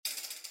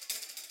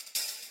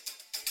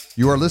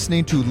You are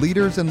listening to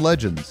Leaders and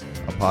Legends,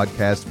 a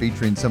podcast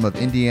featuring some of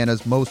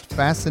Indiana's most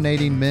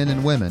fascinating men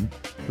and women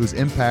whose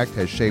impact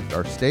has shaped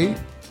our state,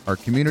 our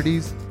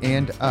communities,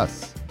 and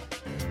us.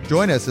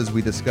 Join us as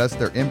we discuss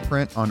their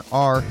imprint on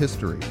our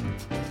history.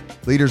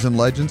 Leaders and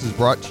Legends is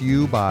brought to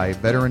you by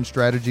Veteran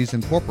Strategies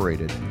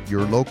Incorporated,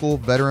 your local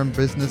veteran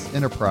business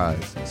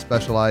enterprise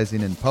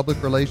specializing in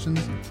public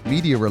relations,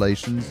 media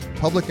relations,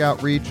 public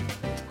outreach,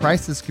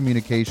 crisis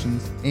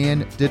communications,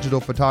 and digital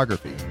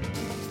photography.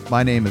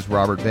 My name is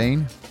Robert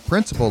Bain,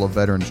 Principal of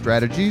Veteran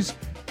Strategies,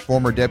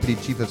 former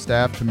Deputy Chief of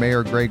Staff to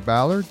Mayor Greg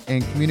Ballard,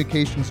 and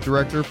Communications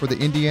Director for the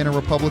Indiana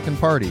Republican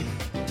Party.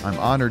 I'm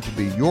honored to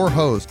be your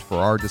host for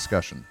our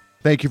discussion.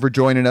 Thank you for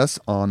joining us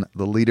on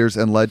the Leaders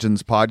and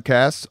Legends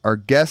podcast. Our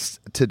guests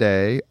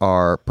today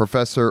are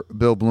Professor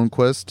Bill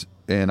Bloomquist,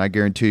 and I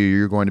guarantee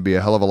you're going to be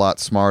a hell of a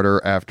lot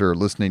smarter after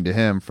listening to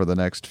him for the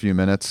next few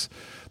minutes.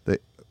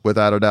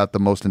 Without a doubt, the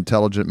most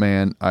intelligent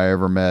man I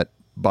ever met,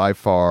 by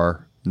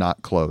far,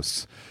 not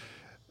close.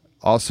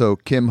 Also,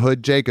 Kim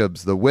Hood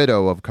Jacobs, the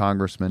widow of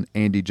Congressman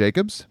Andy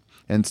Jacobs,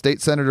 and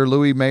State Senator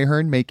Louis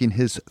Mahern making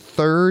his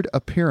third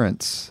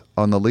appearance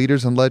on the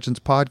Leaders and Legends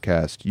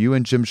podcast. You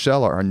and Jim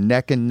Scheller are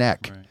neck and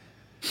neck.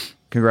 Right.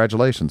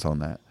 Congratulations on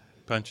that.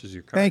 Punches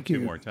your card. Thank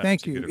you.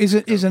 Thank you.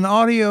 Is an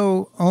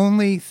audio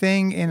only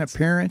thing in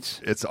appearance?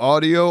 It's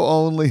audio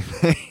only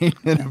thing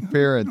in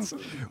appearance.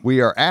 We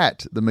are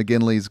at the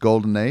McGinley's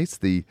Golden Ace,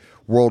 the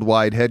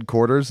worldwide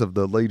headquarters of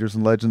the Leaders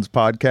and Legends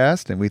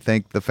podcast, and we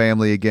thank the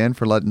family again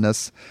for letting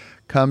us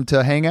come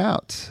to hang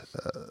out.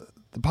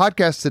 The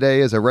podcast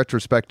today is a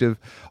retrospective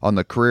on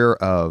the career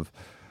of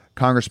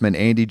Congressman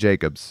Andy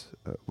Jacobs.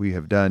 We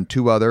have done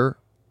two other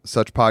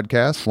such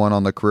podcasts, one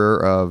on the career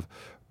of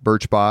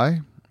Birch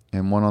Bayh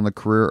and one on the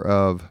career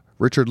of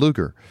Richard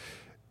Lugar.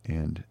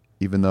 And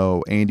even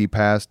though Andy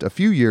passed a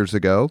few years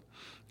ago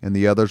and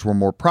the others were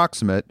more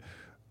proximate,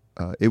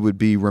 it would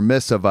be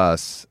remiss of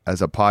us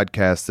as a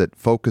podcast that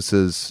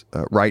focuses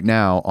right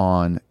now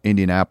on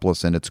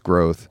Indianapolis and its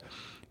growth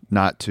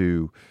not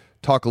to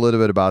talk a little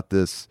bit about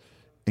this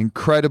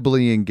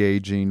incredibly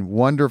engaging,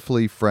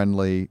 wonderfully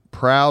friendly,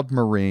 proud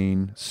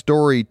Marine,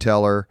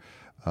 storyteller,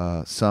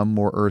 some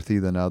more earthy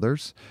than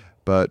others.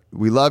 But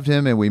we loved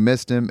him and we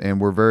missed him,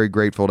 and we're very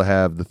grateful to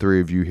have the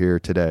three of you here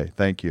today.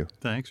 Thank you.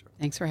 Thanks.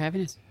 Thanks for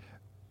having us.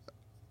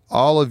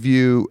 All of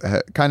you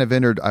kind of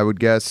entered, I would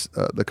guess,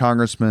 the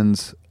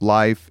congressman's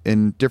life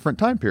in different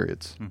time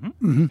periods. Mm-hmm.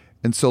 Mm-hmm.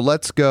 And so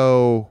let's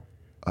go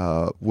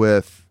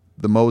with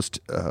the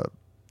most,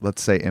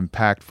 let's say,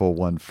 impactful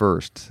one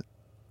first.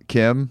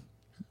 Kim,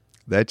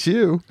 that's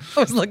you.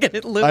 I was looking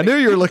at Louis. I knew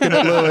you were looking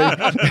at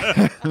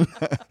Louis.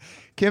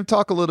 Kim,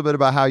 talk a little bit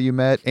about how you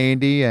met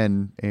Andy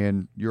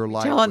and your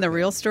life. Telling the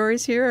real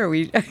stories here? Or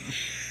we?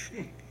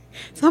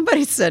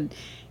 Somebody said,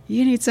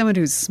 you need someone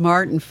who's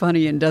smart and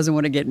funny and doesn't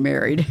want to get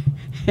married.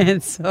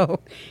 And so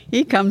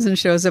he comes and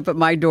shows up at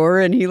my door,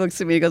 and he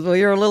looks at me and goes, well,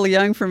 you're a little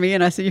young for me.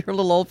 And I said, you're a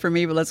little old for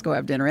me, but let's go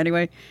have dinner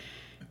anyway.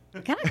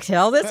 Can I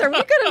tell this? Are we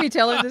going to be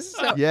telling this?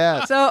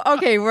 Yeah. So,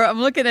 okay, I'm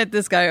looking at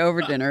this guy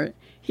over dinner.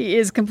 He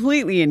is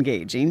completely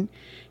engaging.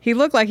 He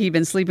looked like he'd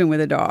been sleeping with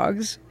the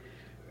dogs.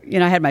 You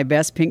know, I had my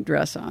best pink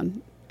dress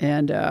on,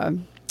 and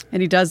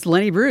he does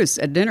Lenny Bruce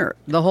at dinner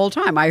the whole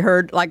time. I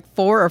heard like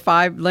 4 or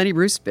 5 Lenny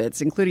Bruce bits,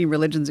 including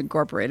Religions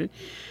Incorporated.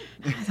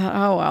 I thought,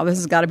 oh, wow, this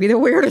has got to be the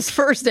weirdest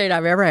first date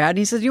I've ever had. And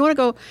he says, you want to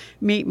go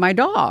meet my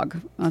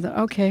dog? I thought,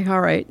 okay,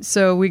 all right.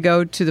 So we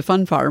go to the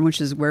Fun Farm, which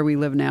is where we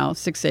live now,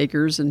 6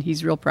 acres, and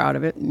he's real proud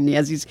of it. And he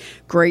has these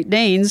Great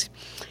Danes.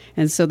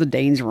 And so the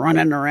Dane's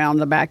running around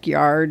the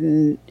backyard,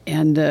 and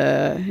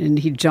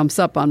he jumps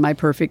up on my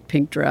perfect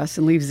pink dress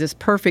and leaves this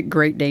perfect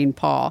Great Dane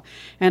paw.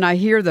 And I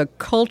hear the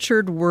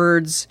cultured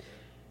words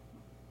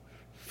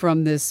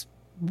from this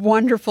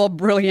wonderful,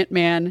 brilliant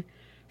man,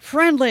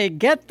 friendly,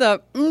 get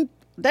the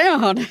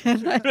down.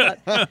 And I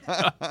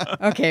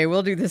thought, okay,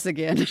 we'll do this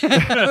again.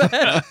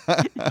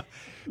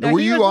 Were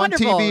you on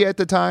TV at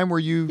the time? Were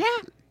you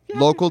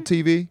local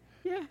TV?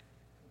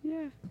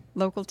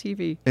 Local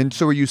TV. And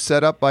so were you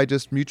set up by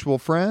just mutual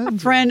friends? A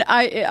friend,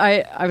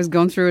 I was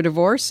going through a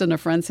divorce, and a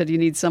friend said, you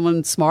need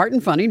someone smart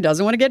and funny and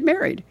doesn't want to get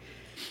married.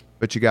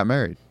 But you got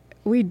married.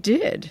 We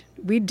did.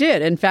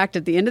 In fact,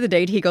 at the end of the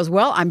date, he goes,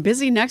 well, I'm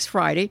busy next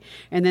Friday,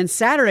 and then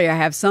Saturday I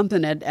have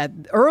something at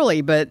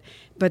early, but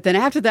then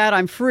after that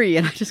I'm free.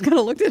 And I just kind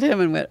of looked at him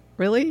and went,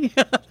 really?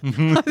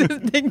 Mm-hmm. I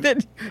didn't think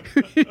that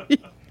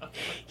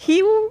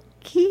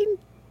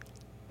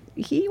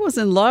he was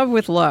in love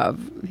with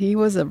love. He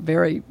was a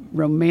very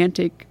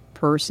romantic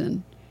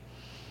person.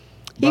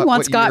 He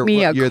once got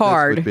me a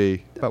card.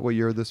 About what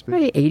year this would be?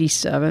 Maybe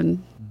 87.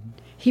 Mm-hmm.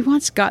 He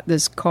once got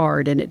this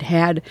card, and it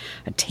had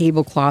a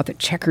tablecloth, a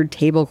checkered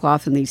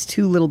tablecloth, and these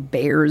 2 little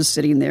bears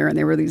sitting there, and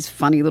there were these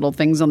funny little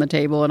things on the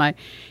table. And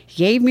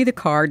he gave me the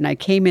card, and I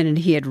came in, and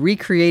he had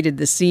recreated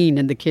the scene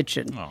in the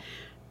kitchen. Oh.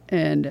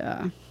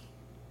 And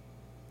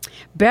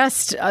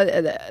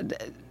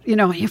you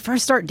know, when you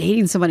first start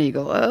dating somebody, you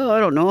go, oh, I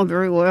don't know them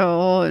very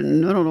well,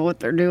 and I don't know what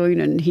they're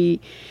doing. And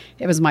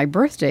it was my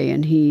birthday,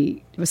 and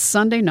it was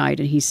Sunday night,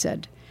 and he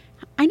said,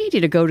 I need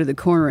you to go to the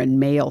corner and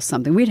mail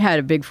something. We'd had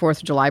a big 4th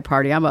of July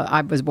party.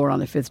 I was born on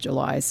the 5th of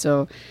July,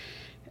 so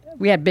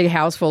we had a big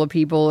house full of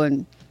people,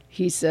 and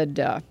he said,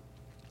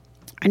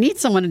 I need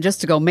someone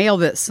just to go mail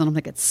this. And I'm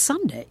like, it's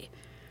Sunday.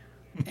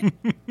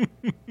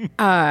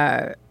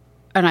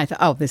 And I thought,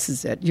 oh, this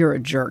is it. You're a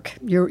jerk.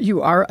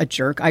 You are a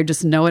jerk. I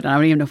just know it, and I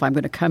don't even know if I'm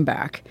going to come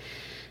back.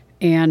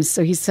 And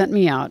so he sent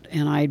me out,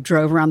 and I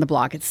drove around the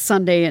block. It's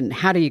Sunday, and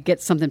how do you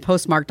get something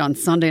postmarked on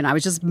Sunday? And I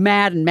was just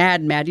mad and mad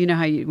and mad. You know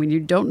how when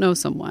you don't know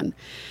someone.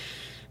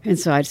 And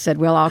so I said,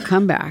 well, I'll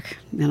come back.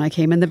 And I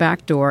came in the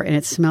back door, and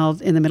it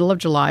smelled in the middle of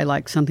July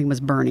like something was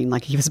burning,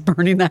 like he was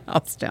burning the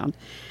house down.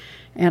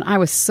 And I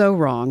was so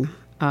wrong.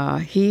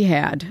 I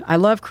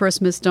love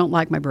Christmas, don't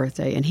like my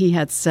birthday, and he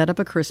had set up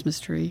a Christmas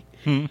tree.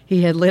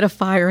 He had lit a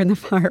fire in the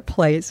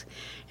fireplace,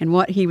 and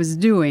what he was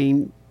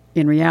doing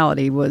in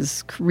reality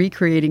was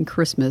recreating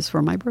Christmas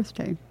for my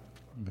birthday.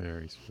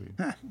 Very sweet.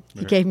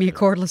 He gave me a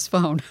cordless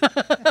phone.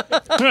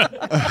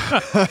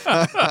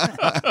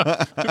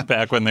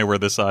 Back when they were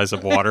the size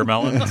of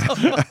watermelons.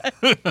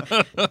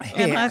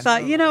 And I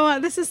thought, you know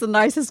what? This is the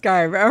nicest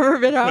guy I've ever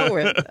been out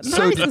with.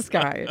 Nicest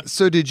guy.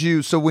 So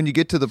when you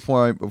get to the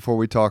point, before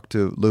we talk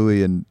to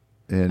Louie and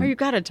you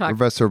got to talk.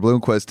 Professor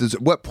Bloomquist,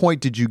 what point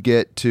did you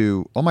get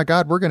to, oh my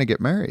God, we're going to get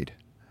married?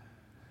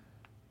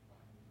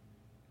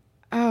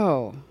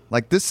 Oh.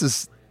 Like this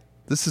is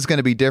going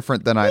to be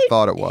different than I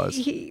thought it was.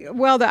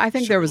 I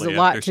think there was a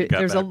lot.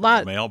 There's a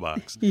lot.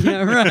 Mailbox.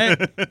 Yeah,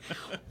 right.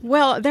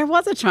 Well, there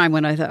was a time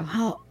when I thought,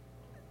 well,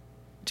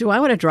 do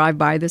I want to drive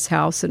by this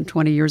house in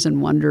 20 years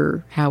and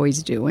wonder how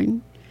he's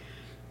doing?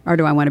 Or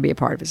do I want to be a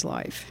part of his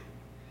life?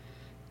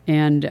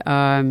 And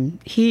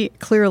he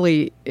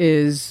clearly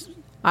is,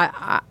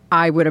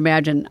 I would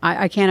imagine,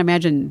 I can't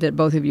imagine that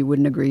both of you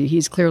wouldn't agree.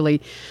 He's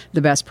clearly the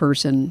best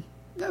person,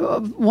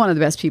 one of the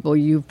best people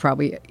you've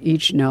probably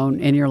each known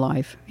in your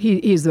life.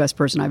 He's the best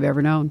person I've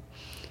ever known.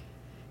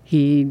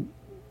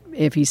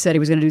 If he said he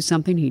was going to do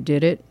something, he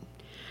did it.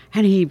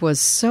 And he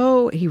was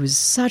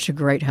such a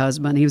great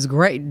husband. He was a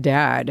great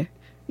dad,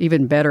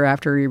 even better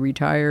after he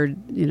retired,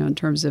 in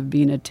terms of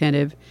being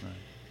attentive. Right.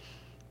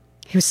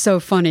 He was so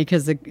funny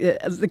because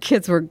the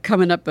kids were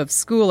coming up of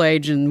school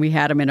age, and we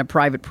had them in a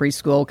private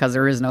preschool because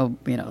there is no,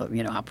 you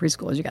know how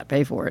preschool is. You got to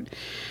pay for it.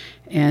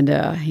 And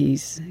he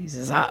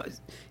says,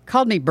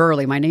 called me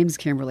Burley. My name's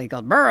Kimberly. He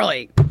called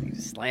Burley. He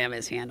slammed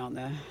his hand on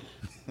the...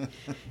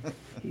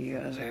 He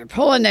goes, they're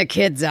pulling the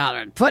kids out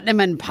and putting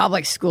them in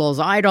public schools.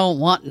 I don't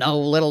want no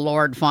little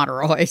Lord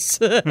Fauntleroy.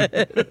 So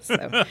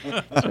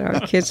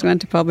our kids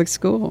went to public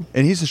school.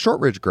 And he's a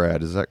Shortridge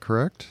grad, is that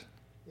correct?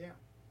 Yeah.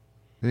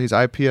 He's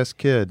IPS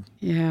kid.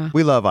 Yeah.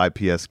 We love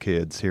IPS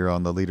kids here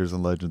on the Leaders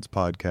and Legends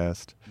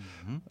podcast.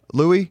 Mm-hmm.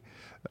 Louie,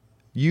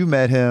 you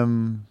met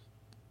him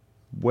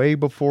way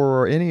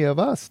before any of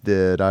us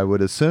did, I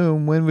would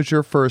assume. When was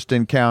your first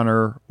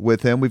encounter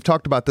with him? We've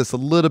talked about this a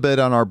little bit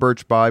on our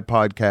Birch By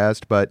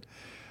podcast, but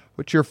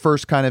what's your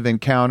first kind of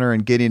encounter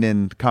and getting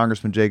in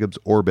Congressman Jacobs'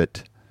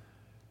 orbit?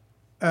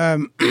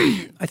 I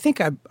think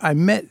I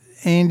met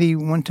Andy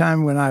one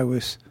time when I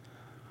was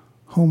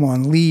home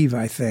on leave,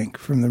 I think,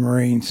 from the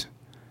Marines.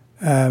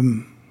 But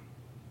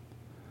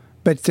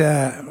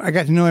I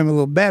got to know him a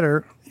little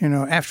better,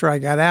 after I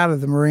got out of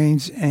the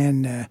Marines,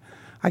 and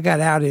I got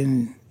out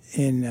in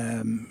end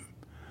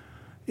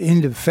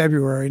of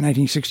February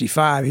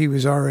 1965. He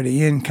was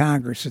already in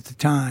Congress at the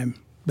time.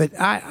 But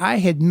I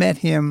had met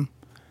him,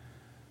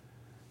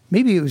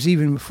 maybe it was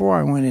even before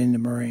I went into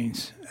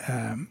Marines.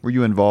 Were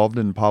you involved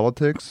in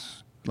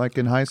politics, like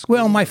in high school?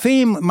 Well, my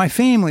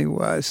family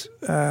was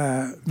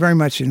very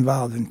much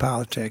involved in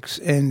politics.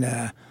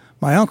 And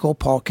my uncle,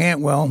 Paul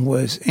Cantwell,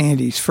 was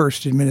Andy's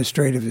first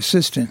administrative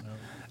assistant.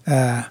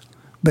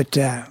 But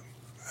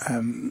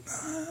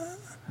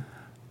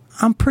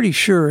I'm pretty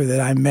sure that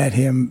I met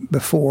him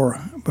before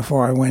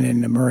I went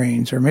into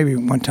Marines, or maybe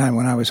one time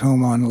when I was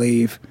home on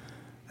leave.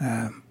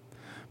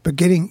 But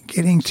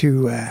getting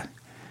to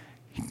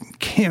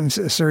Kim's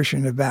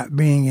assertion about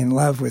being in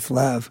love with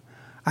love,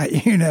 I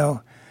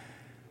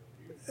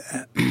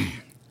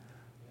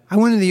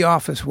went in the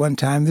office one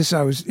time.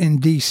 I was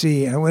in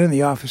D.C. I went in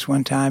the office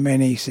one time,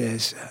 and he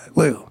says,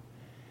 "Lou,"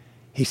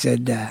 he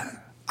said,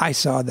 "I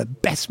saw the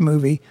best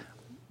movie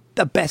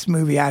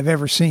I've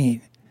ever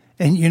seen."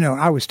 And,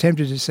 I was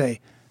tempted to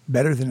say,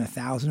 better than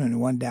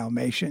 1,001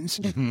 Dalmatians,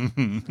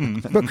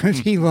 because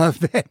he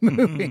loved that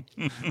movie.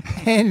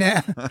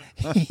 And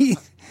he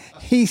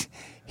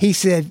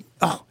said,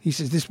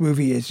 this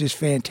movie is just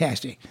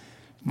fantastic.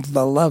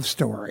 The love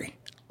story.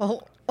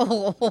 Ryan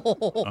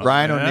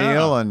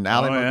O'Neal and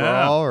Ally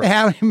McGraw.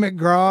 Ally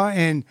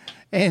McGraw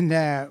and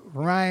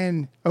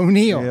Ryan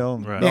O'Neal.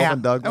 Right.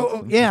 Melvin Douglas.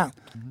 Oh, yeah.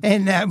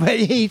 And but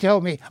he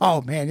told me,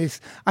 oh, man, this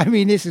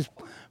is...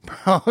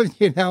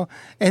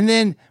 And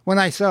then when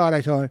I saw it,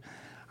 I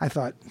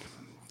thought,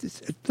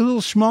 it's a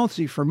little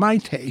schmaltzy for my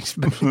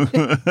taste, but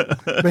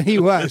he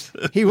was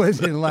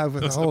in love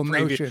with the whole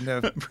notion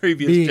of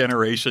previous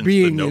generations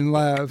being in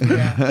love.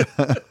 Yeah.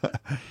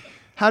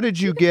 How did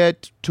you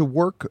get to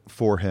work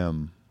for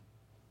him?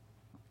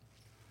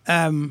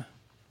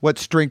 What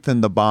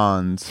strengthened the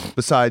bonds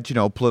besides,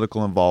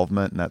 political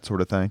involvement and that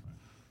sort of thing?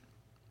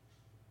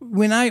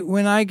 When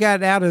I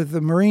got out of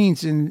the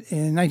Marines in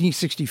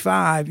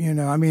 1965,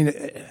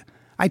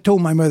 I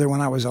told my mother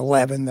when I was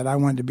 11 that I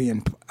wanted to be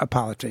a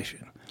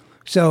politician.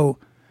 So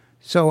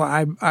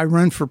I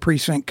run for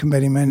precinct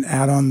committeeman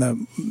out on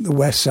the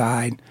west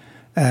side,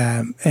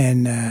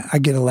 and I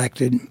get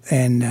elected,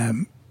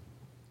 and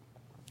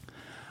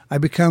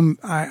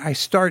I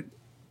start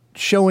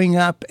showing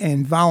up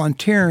and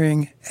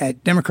volunteering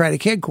at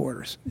Democratic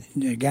headquarters.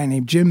 A guy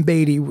named Jim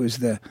Beatty was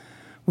the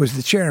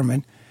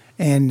chairman,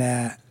 and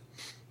I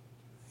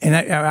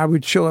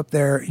would show up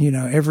there,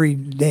 every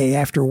day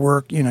after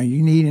work. You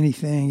need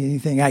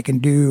anything I can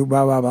do,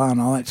 blah blah blah,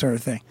 and all that sort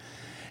of thing.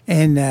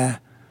 And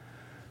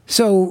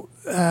so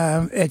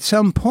at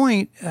some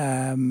point,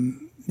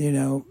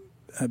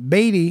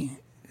 Beatty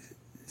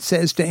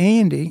says to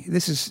Andy,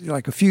 this is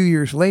like a few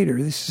years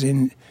later. This is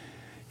in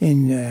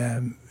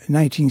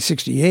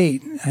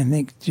 1968, I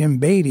think Jim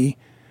Beatty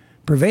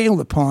prevailed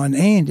upon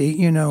Andy,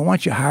 why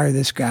don't you hire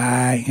this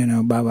guy,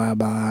 blah, blah,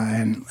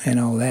 blah, and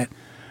all that,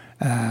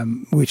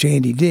 which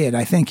Andy did.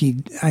 I think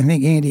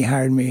Andy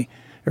hired me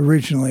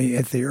originally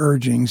at the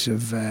urgings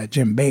of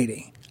Jim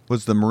Beatty.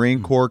 Was the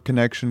Marine Corps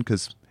connection?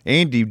 Because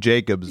Andy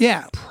Jacobs,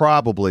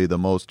 probably the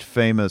most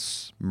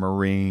famous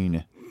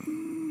Marine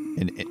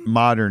in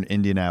modern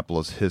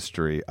Indianapolis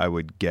history, I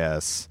would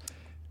guess.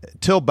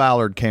 Till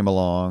Ballard came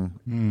along,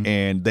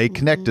 and they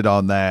connected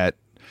on that,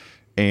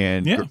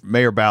 and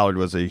Mayor Ballard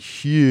was a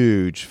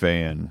huge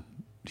fan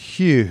of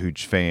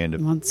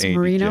Once Andy a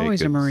Marine, Jacobs.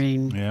 always a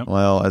Marine. Yeah.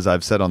 Well, as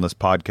I've said on this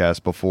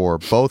podcast before,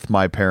 both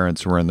my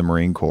parents were in the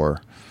Marine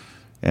Corps,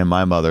 and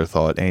my mother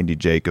thought Andy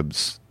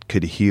Jacobs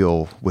could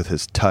heal with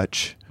his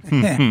touch,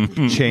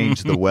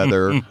 change the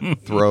weather,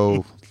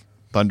 throw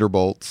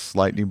thunderbolts,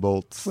 lightning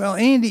bolts. Well,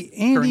 Andy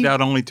Turned out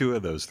only 2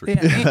 of those 3.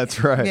 Yeah,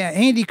 That's right. Yeah,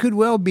 Andy could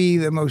well be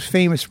the most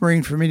famous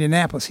Marine from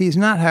Indianapolis. He is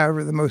not,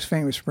 however, the most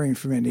famous Marine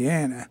from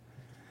Indiana.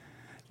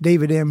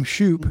 David M.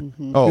 Shoup,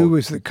 who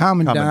was the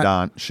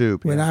commandant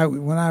Shoup, when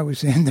I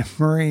was in the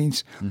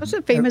Marines. What's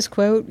a famous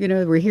quote?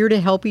 We're here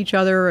to help each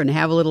other and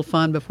have a little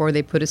fun before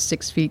they put us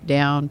 6 feet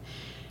down.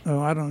 Oh,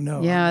 I don't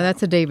know. Yeah,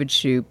 that's a David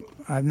Shoup.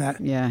 I'm not.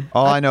 Yeah.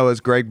 All I know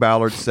is Greg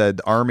Ballard said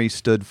the Army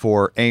stood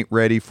for ain't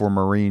ready for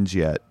Marines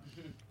yet.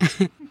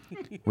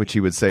 Which he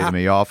would say to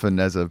me often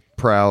as a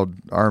proud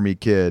Army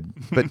kid.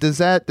 But did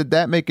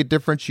that make a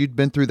difference? You'd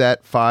been through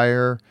that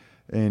fire,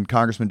 and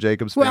Congressman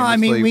Jacobs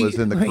famously was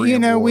in the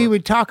Korean War. We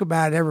would talk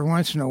about it every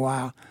once in a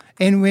while.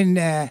 And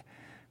when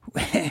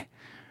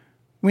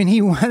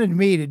he wanted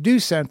me to do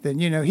something,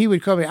 he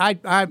would call me.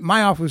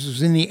 My office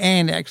was in the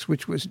annex,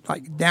 which was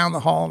like down the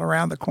hall and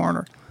around the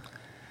corner.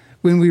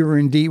 When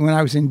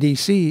I was in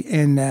D.C.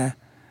 and.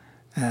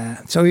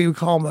 So he would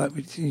call me up.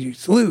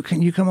 Lou,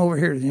 can you come over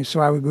here? And so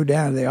I would go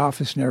down to the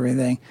office and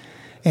everything,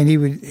 and he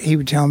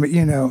would tell me,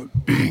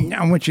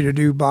 I want you to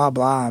do blah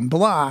blah and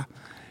blah,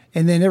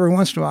 and then every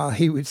once in a while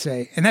he would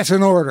say, and that's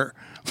an order.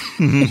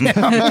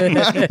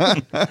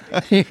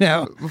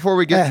 Before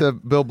we get to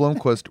Bill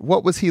Bloomquist,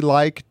 what was he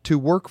like to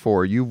work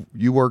for? You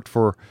worked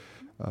for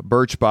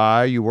Birch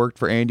Bayh. You worked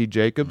for Andy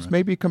Jacobs. Right.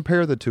 Maybe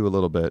compare the two a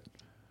little bit.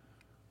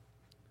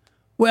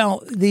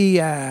 Well,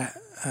 if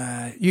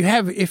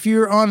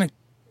you're on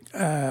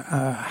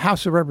a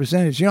House of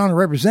Representatives, you're on a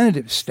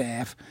representative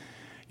staff,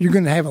 you're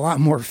going to have a lot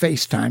more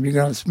face time. You're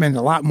going to spend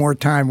a lot more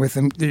time with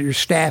them. Your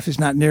staff is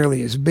not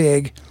nearly as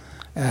big.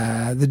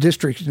 The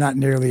district is not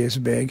nearly as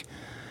big.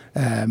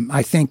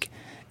 I think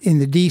in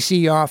the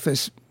D.C.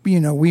 office,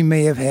 we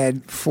may have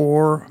had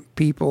 5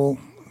 people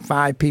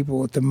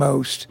at the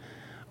most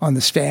on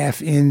the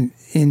staff in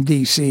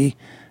D.C.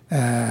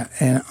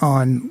 And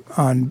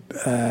on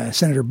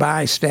Senator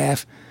Bayh's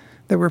staff,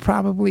 there were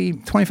probably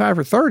 25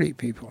 or 30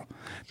 people.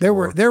 There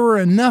were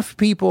enough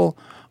people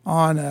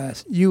on a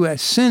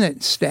U.S.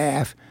 Senate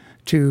staff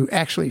to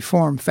actually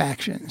form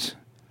factions.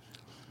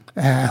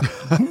 But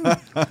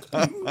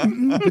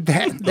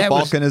that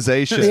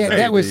balkanization.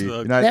 That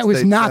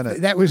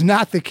was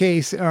not the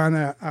case on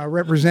a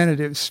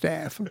representative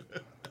staff.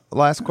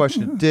 Last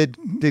question: Did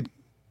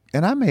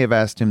and I may have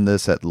asked him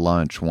this at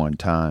lunch one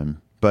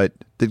time, but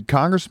did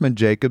Congressman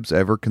Jacobs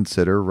ever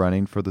consider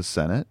running for the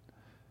Senate?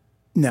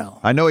 No.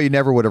 I know he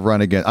never would have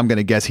run against. I'm going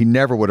to guess he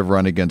never would have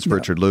run against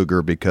Richard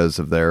Lugar because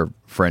of their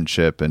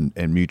friendship and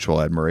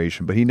mutual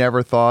admiration. But he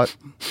never thought,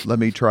 let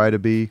me try to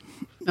be.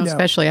 No,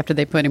 especially after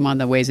they put him on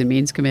the Ways and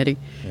Means Committee,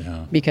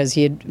 because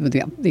he had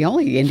the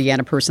only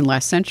Indiana person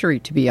last century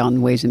to be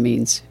on Ways and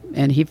Means,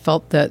 and he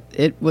felt that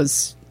it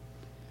was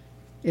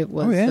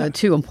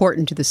too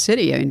important to the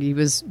city. I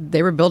mean,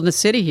 they were building a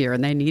city here,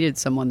 and they needed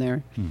someone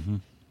there. Mm-hmm.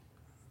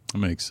 That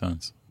makes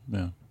sense.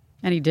 Yeah.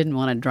 And he didn't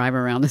want to drive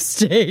around the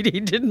state. He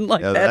didn't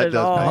like that at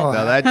all.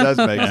 No, that does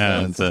make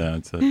sense.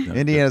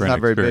 Indiana's not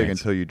very experience. big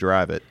until you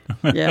drive it.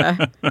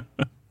 Yeah.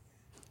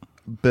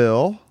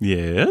 Bill?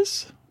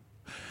 Yes?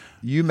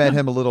 You met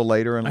him a little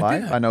later in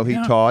life. Did. I know he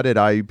taught at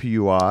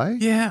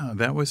IUPUI. Yeah,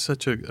 that was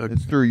such a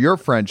It's through your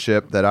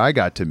friendship that I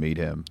got to meet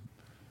him.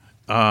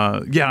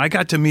 I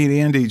got to meet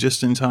Andy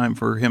just in time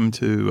for him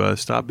to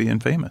stop being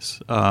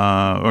famous.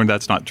 Or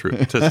that's not true.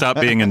 To stop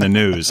being in the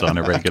news on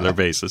a regular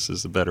basis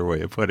is a better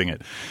way of putting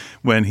it.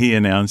 When he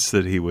announced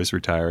that he was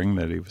retiring,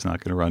 that he was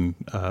not going to run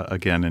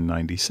again in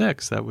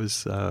 '96, that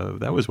was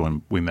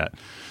when we met.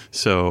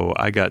 So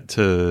I got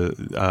to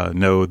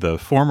know the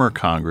former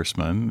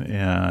congressman,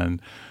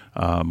 and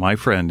my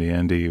friend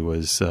Andy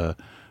was a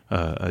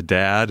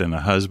dad and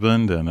a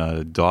husband and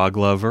a dog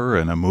lover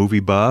and a movie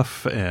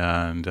buff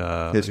and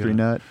history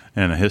nut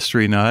and a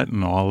history nut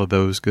and all of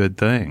those good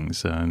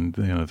things. And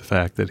the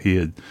fact that he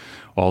had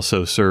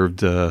also served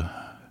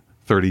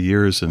 30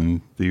 years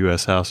in the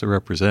U.S. House of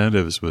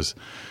Representatives was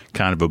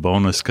kind of a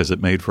bonus because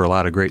it made for a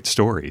lot of great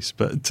stories.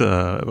 But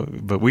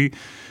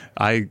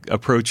I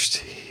approached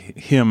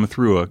him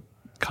through a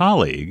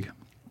colleague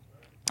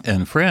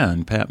and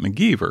friend, Pat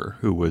McGeever,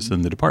 who was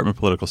in the Department of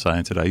Political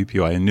Science at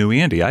IUPUI and knew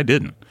Andy. I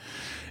didn't.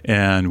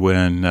 And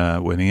when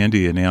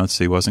Andy announced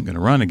he wasn't going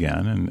to run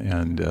again,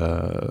 and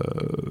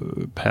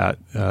Pat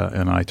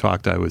and I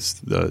talked, I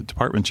was the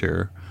department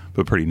chair,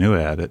 but pretty new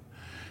at it.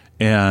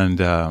 And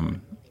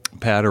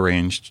Pat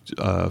arranged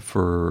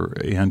for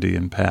Andy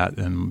and Pat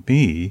and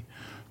me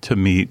to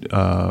meet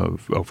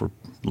over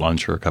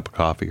lunch or a cup of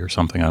coffee or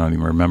something. I don't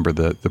even remember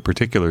the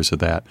particulars of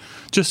that,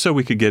 just so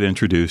we could get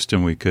introduced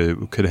and we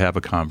could have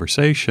a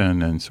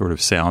conversation and sort of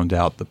sound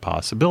out the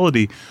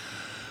possibility.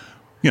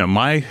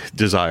 My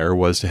desire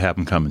was to have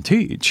him come and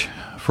teach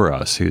for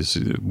us. His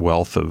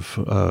wealth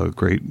of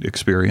great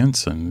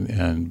experience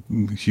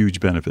and huge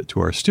benefit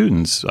to our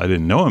students. I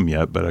didn't know him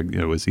yet, but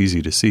it was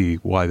easy to see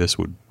why this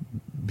would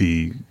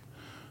be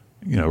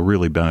a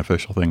really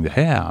beneficial thing to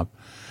have.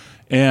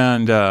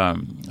 And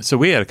so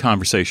we had a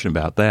conversation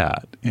about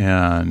that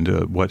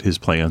and what his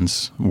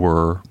plans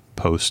were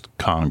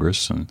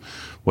post-Congress and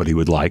what he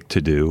would like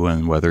to do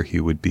and whether he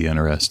would be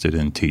interested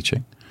in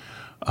teaching.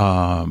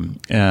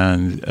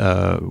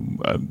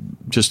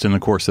 Just in the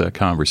course of that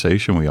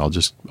conversation, we all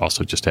just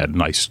had a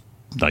nice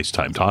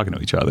time talking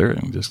to each other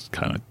and just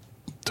kind of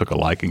took a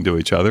liking to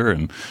each other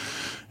and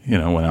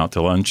went out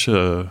to lunch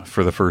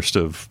for the first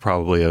of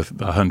probably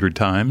 100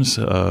 times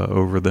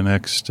over the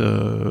next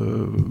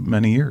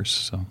many years.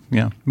 So,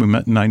 we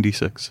met in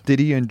 '96. Did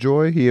he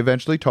enjoy? He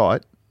eventually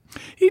taught.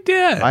 He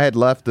did. I had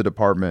left the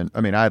department.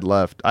 I had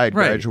left. I had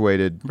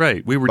graduated.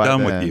 Right. We were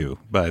done with you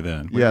by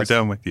then. We were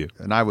done with you.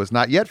 And I was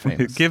not yet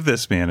famous. Give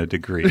this man a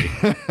degree.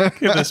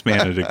 Give this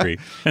man a degree.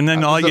 And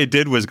then all you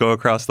did was go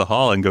across the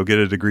hall and go get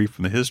a degree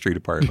from the history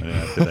department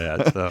after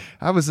that. So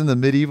I was in the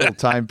medieval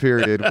time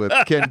period with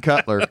Ken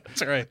Cutler.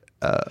 That's right.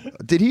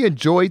 Did he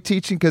enjoy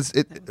teaching? Because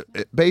it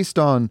based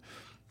on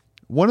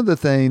one of the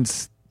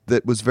things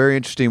that was very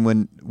interesting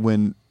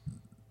when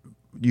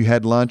you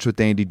had lunch with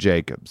Andy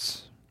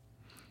Jacobs.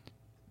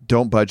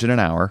 Don't budget an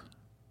hour.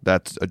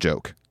 That's a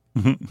joke.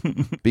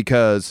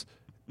 Because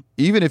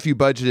even if you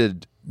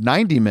budgeted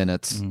 90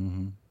 minutes,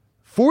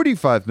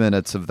 45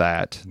 minutes of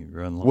that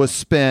was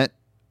spent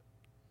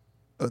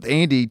with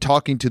Andy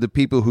talking to the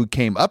people who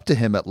came up to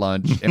him at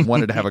lunch and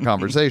wanted to have a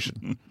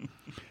conversation.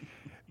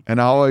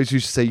 And I always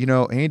used to say,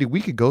 Andy,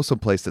 we could go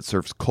someplace that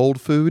serves cold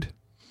food.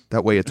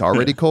 That way it's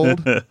already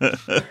cold.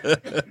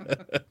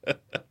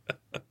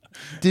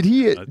 Did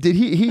he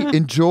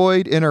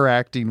enjoyed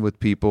interacting with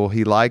people?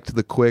 He liked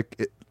the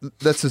quick.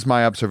 This is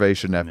my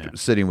observation after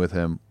sitting with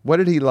him. What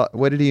did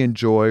he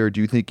enjoy, or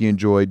do you think he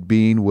enjoyed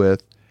being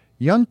with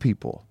young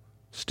people,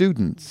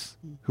 students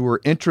who were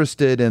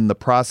interested in the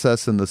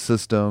process and the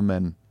system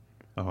and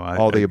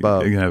all the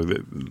above?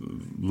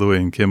 Louis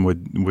and Kim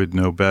would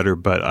know better,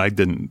 but I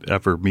didn't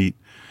ever meet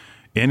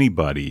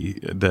anybody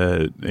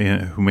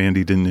whom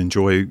Andy didn't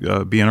enjoy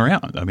being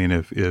around.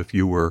 If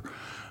you were.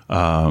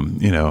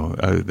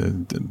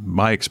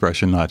 My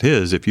expression, not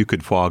his, if you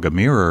could fog a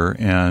mirror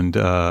and,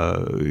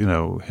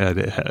 had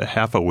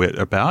half a wit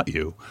about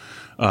you,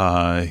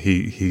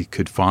 he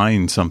could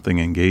find something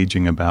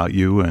engaging about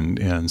you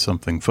and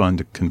something fun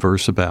to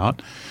converse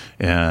about.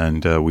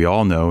 And we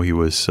all know he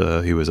was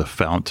a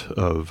fount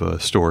of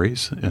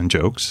stories and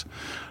jokes.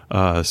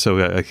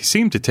 So he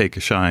seemed to take a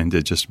shine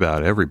to just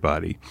about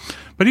everybody.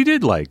 But he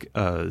did like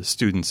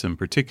students in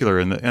particular.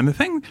 And the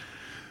thing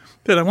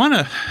that I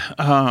want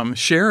to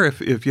share,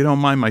 if you don't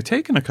mind my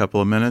taking a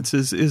couple of minutes,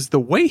 is the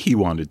way he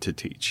wanted to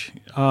teach.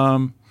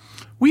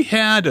 We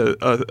had an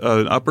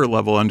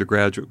upper-level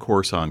undergraduate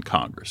course on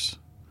Congress.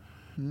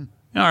 All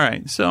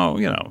right, so,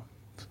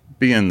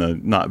 being the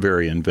not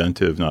very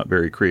inventive, not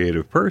very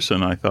creative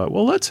person, I thought,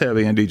 well, let's have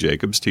Andy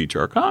Jacobs teach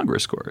our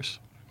Congress course,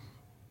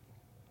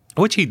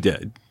 which he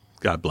did.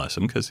 God bless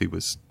him, because he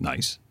was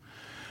nice.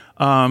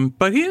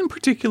 But he didn't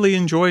particularly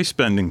enjoy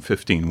spending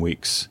 15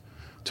 weeks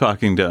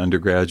talking to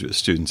undergraduate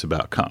students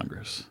about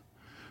Congress.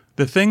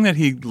 The thing that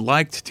he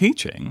liked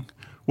teaching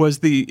was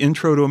the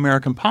Intro to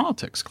American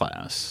Politics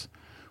class,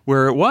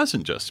 where it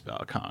wasn't just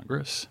about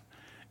Congress.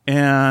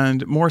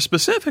 And more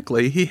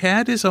specifically, he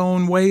had his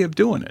own way of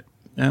doing it.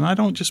 And I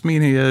don't just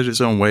mean he had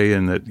his own way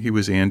in that he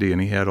was Andy and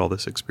he had all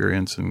this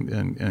experience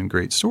and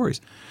great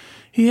stories.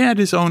 He had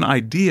his own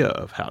idea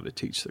of how to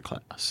teach the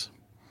class.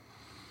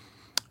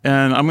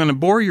 And I'm going to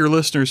bore your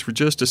listeners for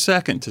just a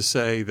second to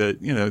say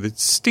that, the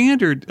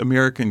standard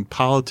American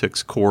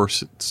politics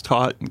course that's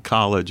taught in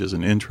college as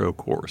an intro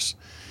course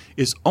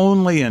is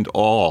only and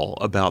all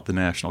about the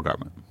national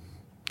government.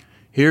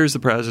 Here's the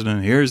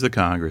president, here's the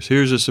Congress,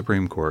 here's the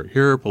Supreme Court,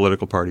 here are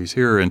political parties,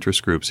 here are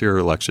interest groups, here are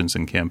elections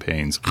and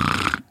campaigns.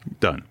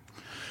 Done.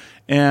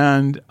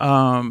 And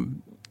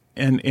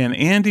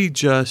Andy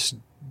just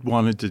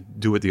wanted to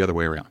do it the other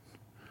way around.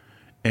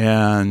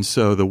 And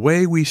so the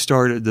way we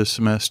started the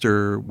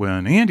semester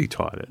when Andy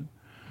taught it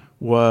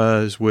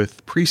was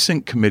with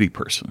precinct committee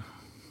person,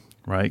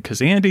 right?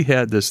 Because Andy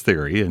had this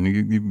theory, and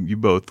you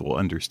both will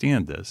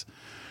understand this,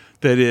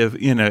 that if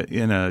in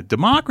a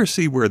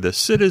democracy where the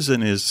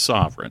citizen is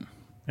sovereign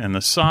and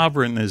the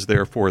sovereign is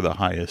therefore the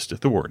highest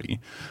authority,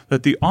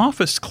 that the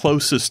office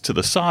closest to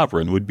the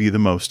sovereign would be the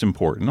most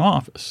important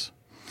office.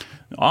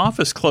 The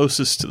office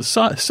closest to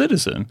the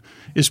citizen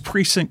is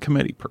precinct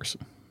committee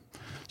person.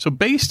 So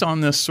based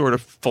on this sort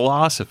of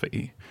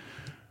philosophy,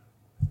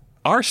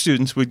 our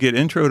students would get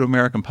Intro to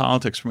American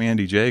Politics from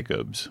Andy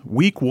Jacobs.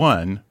 Week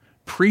 1,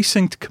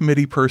 precinct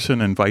committee person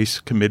and vice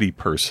committee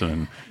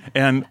person,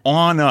 and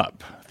on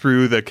up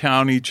through the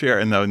county chair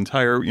and the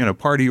entire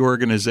party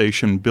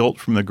organization built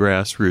from the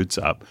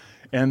grassroots up.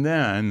 And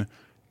then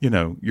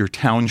your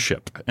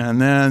township, and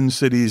then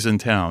cities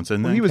and towns,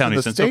 and then he was counties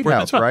in the and so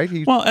forth. State House, right?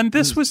 And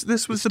this was the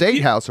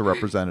State House of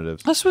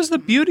Representatives. This was the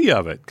beauty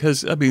of it,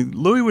 because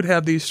Louis would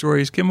have these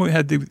stories, Kim would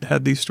had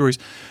these stories.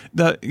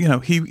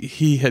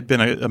 He had been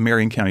a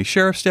Marion County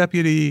Sheriff's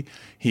deputy.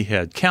 He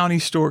had county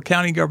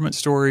government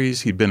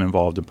stories. He'd been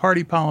involved in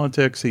party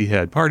politics. He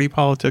had party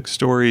politics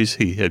stories.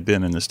 He had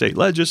been in the state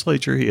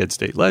legislature. He had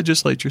state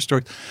legislature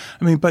stories.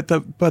 But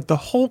the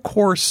whole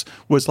course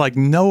was like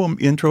no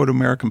Intro to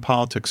American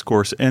Politics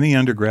course any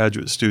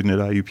undergraduate student at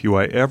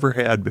IUPUI ever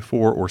had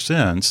before or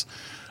since.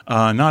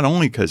 Not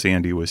only because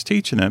Andy was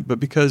teaching it,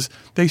 but because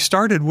they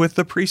started with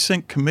the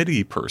precinct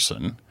committee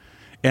person,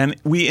 and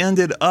we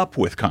ended up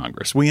with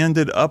Congress. We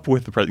ended up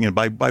with the president.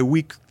 By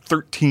week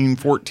 13,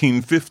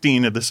 14,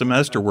 15 of the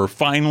semester, we're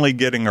finally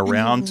getting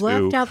around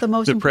to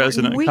the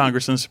president, week.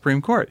 Congress, and the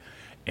Supreme Court.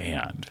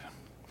 And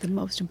the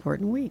most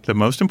important week. The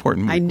most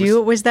important week. I knew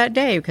it was that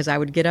day because I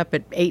would get up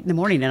at 8 a.m.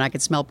 and I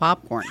could smell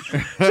popcorn.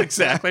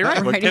 Exactly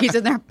right. Right, he's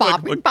in there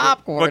popping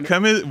popcorn.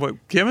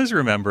 What Kim is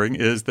remembering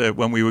is that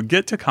when we would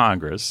get to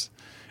Congress,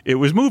 it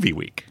was movie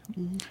week.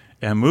 Mm-hmm.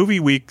 And movie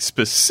week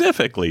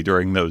specifically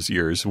during those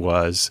years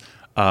was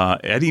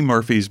Eddie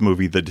Murphy's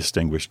movie, The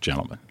Distinguished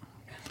Gentleman.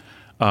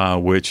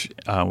 Which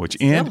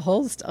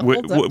holds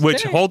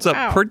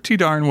up pretty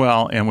darn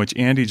well, and which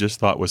Andy just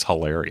thought was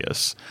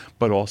hilarious,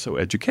 but also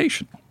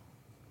educational.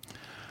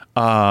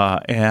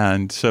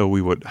 And so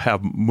we would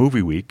have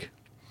movie week,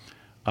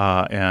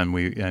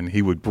 and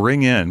he would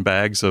bring in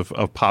bags of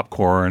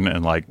popcorn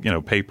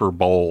and paper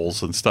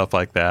bowls and stuff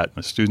like that. And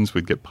the students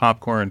would get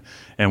popcorn,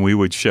 and we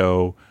would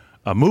show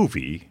a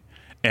movie.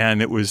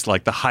 And it was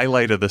like the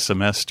highlight of the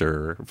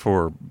semester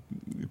for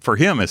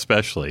him,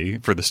 especially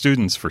for the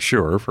students, for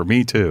sure, for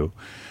me too.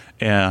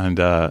 And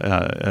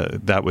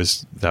that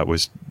was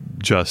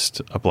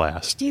just a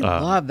blast. He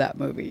loved that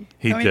movie.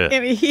 He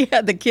did. He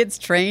had the kids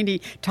trained.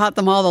 He taught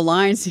them all the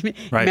lines. He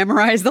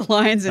memorized the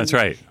lines. And, that's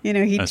right.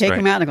 He'd take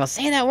them out and go,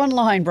 say that one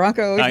line,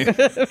 Bronco.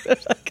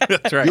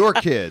 That's right. Your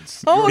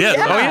kids. Oh, yes.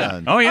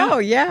 yeah. Oh, yeah. Oh,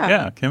 yeah.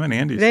 Yeah, Kim and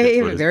Andy's They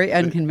kids have a very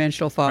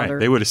unconventional father. Right.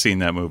 They would have seen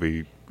that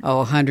movie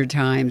 100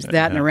 times.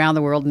 That and Around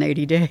the World in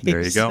 80 Days.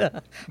 There you go.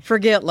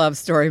 Forget Love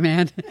Story,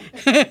 man.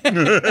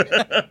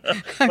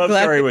 Love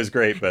Story was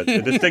great, but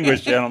The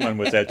Distinguished Gentleman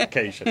was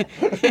education.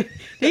 Did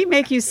he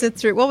make you sit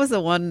through? What was the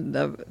one?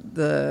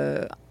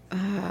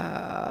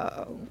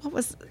 What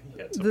was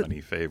He had so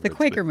many favorites. the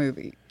Quaker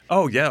movie?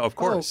 Oh yeah, of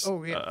course.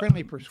 Oh yeah,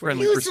 Friendly Persuasion.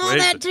 Friendly You Persuasion.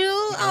 saw that too?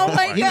 Oh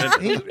my God!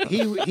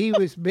 He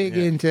was big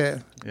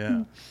into.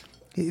 Yeah.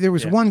 There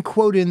was one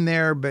quote in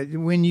there, but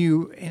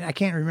and I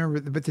can't remember,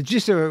 but the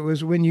gist of it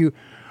was when you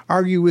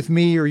argue with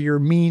me or you're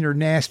mean or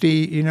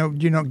nasty,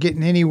 you're not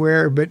getting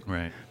anywhere. But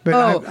right.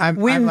 But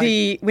when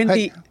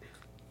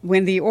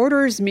the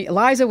orders me,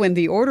 Liza, when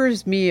the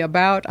orders me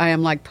about, I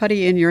am like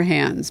putty in your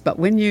hands. But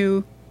when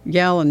you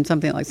yell and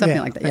something like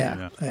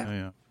that,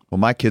 Yeah. Well,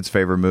 my kid's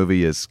favorite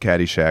movie is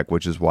Caddyshack,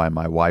 which is why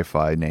my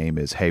Wi-Fi name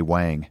is Hey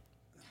Wang.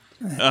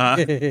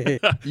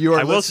 I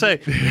will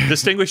say,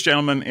 Distinguished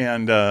Gentleman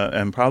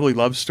and probably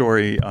Love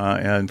Story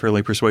and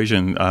Friendly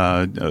Persuasion,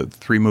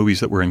 3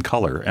 movies that were in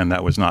color, and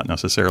that was not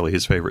necessarily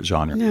his favorite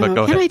genre. No. But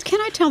go ahead.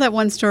 Can I tell that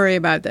one story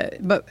about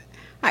that? But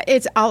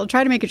I'll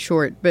try to make it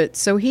short. But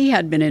so he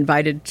had been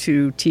invited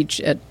to teach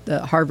at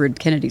the Harvard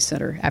Kennedy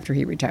Center after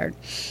he retired.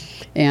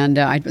 And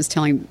I was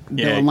telling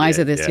Bill and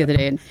Liza this the other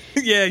day. And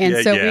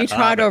we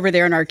trot over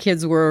there, and our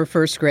kids were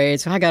first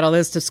grade. So I got a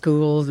list of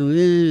schools,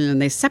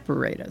 and they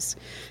separate us.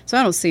 So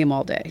I don't see them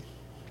all day.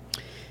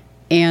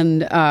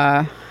 And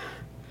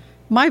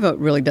my vote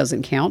really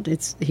doesn't count.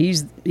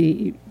 He's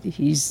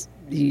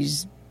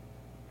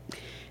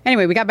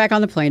Anyway, we got back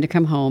on the plane to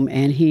come home,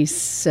 and he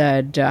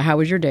said, how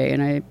was your day?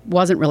 And I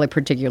wasn't really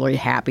particularly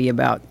happy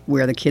about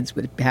where the kids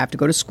would have to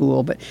go to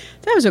school, but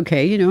that was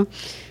okay, you know.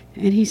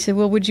 And he said,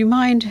 well, would you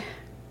mind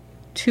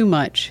too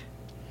much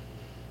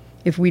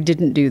if we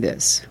didn't do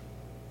this?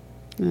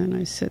 And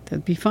I said,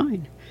 that'd be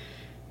fine.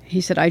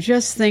 He said, I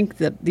just think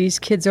that these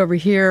kids over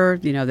here,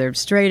 you know, they're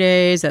straight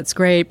A's, that's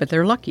great, but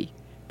they're lucky.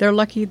 They're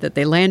lucky that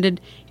they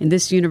landed in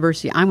this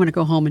university. I want to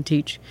go home and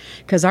teach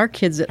because our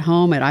kids at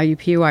home at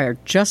IUPUI are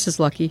just as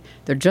lucky.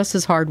 They're just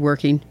as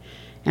hardworking,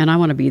 and I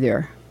want to be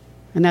there.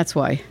 And that's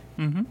why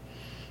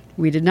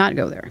we did not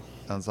go there.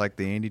 Sounds like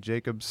the Andy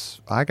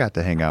Jacobs I got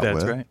to hang out with.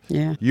 That's right.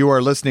 Yeah. You are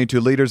listening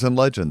to Leaders and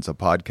Legends, a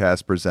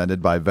podcast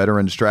presented by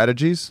Veteran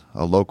Strategies,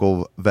 a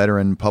local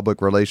veteran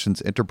public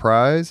relations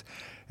enterprise,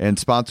 and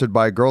sponsored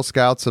by Girl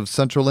Scouts of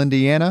Central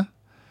Indiana,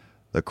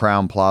 the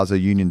Crown Plaza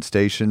Union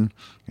Station,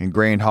 and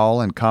Grain Hall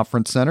and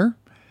Conference Center,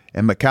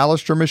 and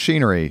McAllister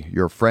Machinery,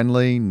 your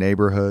friendly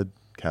neighborhood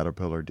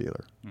Caterpillar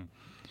dealer.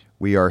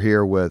 We are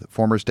here with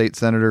former State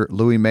Senator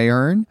Louis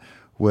Mayhern,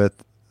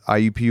 with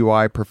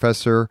IUPUI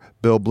Professor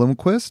Bill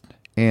Bloomquist,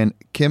 and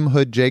Kim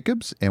Hood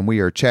Jacobs, and we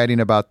are chatting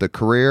about the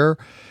career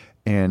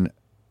and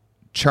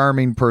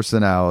charming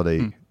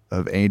personality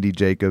of Andy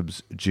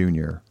Jacobs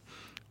Jr.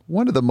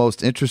 One of the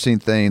most interesting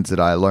things that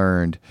I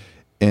learned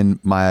in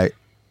my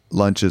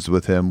lunches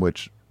with him,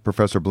 which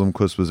Professor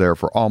Bloomquist was there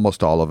for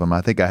almost all of them.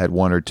 I think I had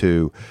one or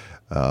two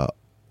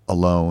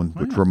alone,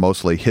 which were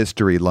mostly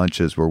history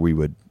lunches where we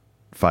would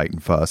fight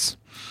and fuss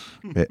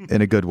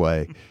in a good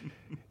way.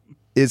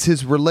 Is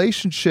his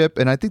relationship,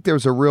 and I think there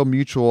was a real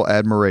mutual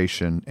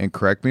admiration, and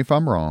correct me if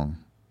I'm wrong,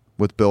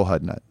 with Bill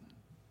Hudnut.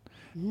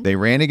 They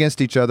ran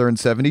against each other in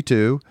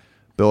 72.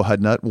 Bill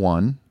Hudnut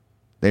won.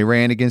 They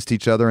ran against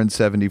each other in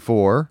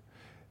 74,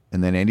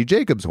 and then Andy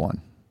Jacobs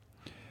won.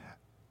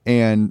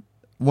 And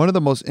one of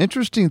the most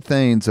interesting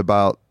things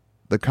about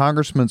the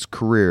congressman's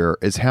career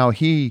is how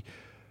he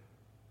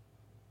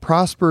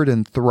prospered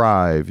and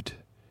thrived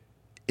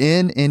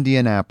in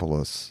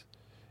Indianapolis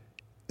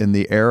in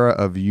the era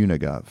of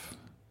Unigov,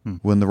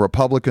 when the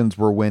Republicans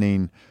were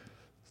winning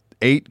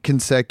 8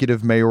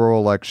 consecutive mayoral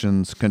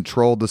elections,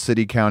 controlled the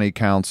city county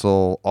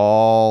council,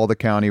 all the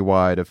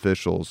countywide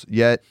officials.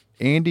 Yet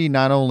Andy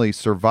not only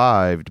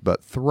survived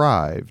but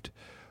thrived.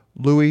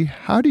 Louis,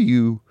 how would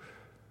you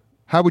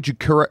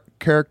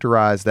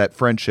characterize that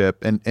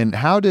friendship, and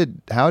how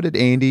did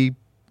Andy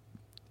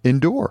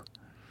endure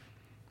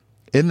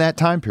in that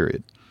time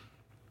period?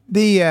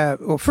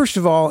 Well, first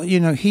of all, you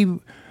know,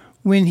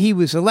 when he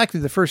was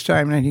elected the first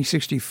time in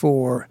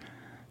 1964,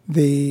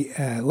 the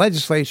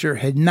legislature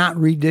had not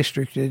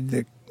redistricted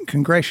the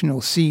congressional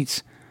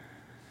seats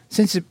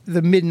since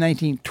the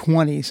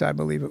mid-1920s, I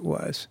believe it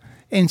was.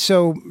 And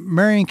so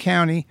Marion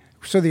County,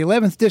 so the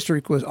 11th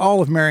district was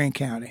all of Marion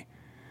County.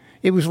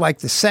 It was like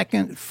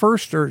the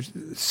first or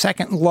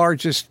second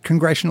largest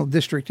congressional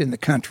district in the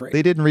country.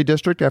 They didn't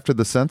redistrict after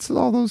the census,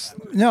 all those?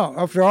 No,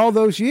 after all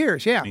those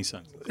years, yeah. Because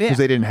Yeah.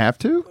 They didn't have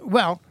to?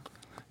 Well,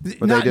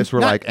 Or they just were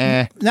like,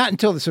 eh. Not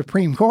until the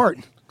Supreme Court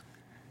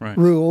Right.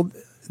 ruled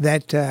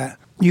that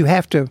you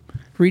have to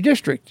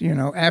redistrict, you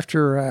know,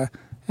 after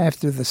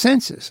the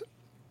census.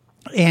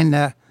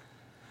 And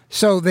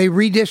so they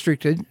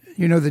redistricted.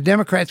 You know, the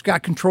Democrats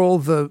got control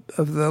of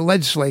the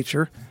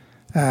legislature,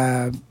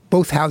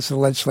 both houses of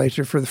the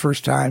legislature for the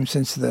first time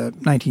since the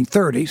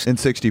 1930s. In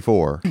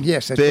 64.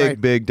 Yes, that's big,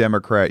 right. Big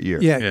Democrat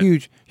year. Yeah,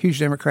 huge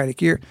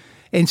Democratic year.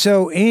 And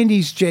so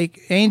Andy's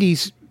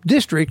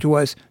district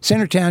was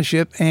Center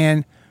Township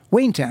and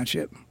Wayne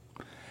Township,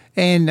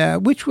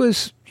 and which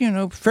was, you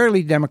know,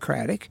 fairly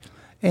Democratic.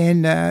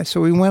 And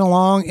so we went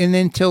along, and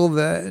then till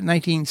the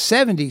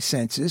 1970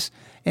 census.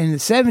 And in the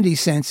 70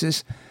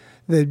 census,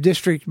 the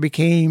district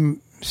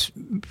became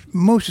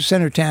most of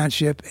Center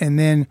Township, and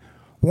then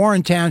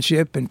Warren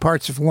Township and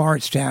parts of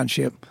Lawrence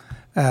Township,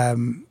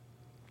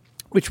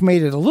 which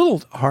made it a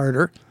little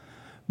harder.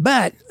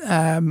 But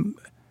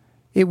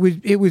it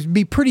would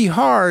be pretty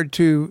hard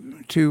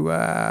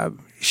to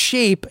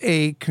shape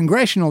a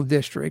congressional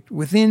district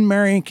within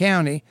Marion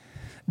County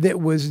that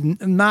was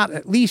not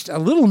at least a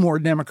little more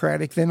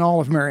Democratic than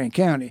all of Marion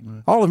County.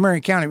 Right. All of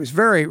Marion County was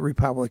very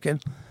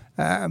Republican.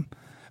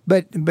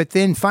 But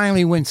then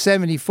finally when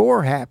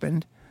 74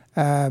 happened,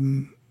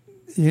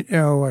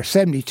 or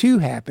 72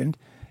 happened,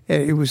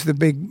 it was the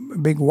big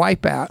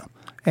wipeout,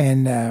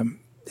 and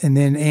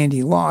then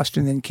Andy lost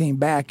and then came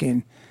back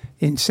in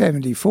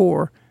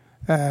 74.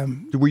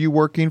 Were you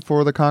working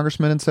for the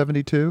congressman in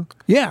 72?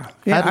 Yeah.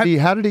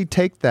 How did he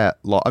take that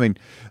law? I mean,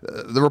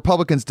 the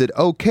Republicans did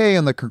okay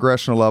on the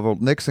congressional level.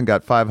 Nixon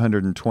got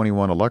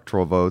 521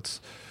 electoral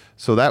votes,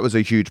 so that was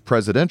a huge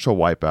presidential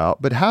wipeout.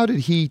 But how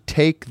did he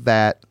take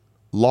that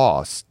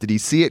loss? Did he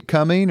see it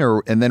coming,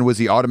 and then was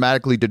he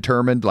automatically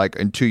determined, like,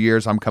 in 2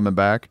 years I'm coming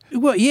back?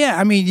 Well, yeah.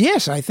 I mean,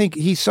 yes, I think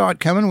he saw it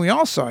coming. We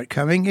all saw it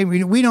coming. I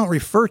mean, we don't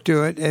refer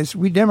to it as,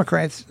 we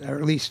Democrats, or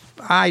at least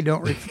I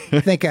don't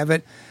think of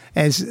it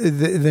as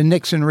the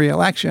Nixon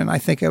reelection. I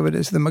think of it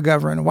as the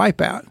McGovern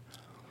wipeout.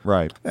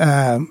 Right.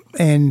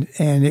 And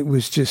it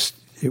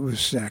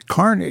was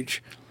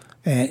carnage.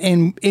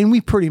 and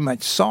we pretty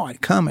much saw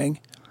it coming.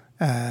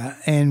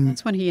 And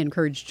That's when he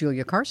encouraged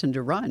Julia Carson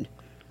to run.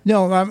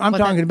 no, I'm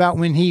talking about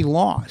when he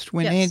lost.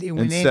 When Yes. Andy,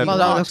 when In Andy seven-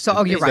 lost.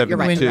 You're right. You're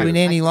right. When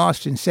Andy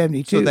lost in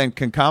 72. So then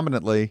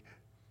concomitantly,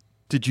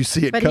 did you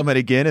see it But coming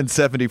again in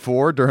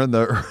 74 during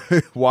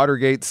the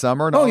Watergate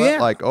summer and all yeah,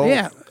 that? Like,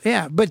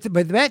 yeah. But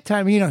that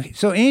time,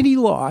 so Andy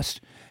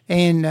lost,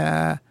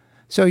 and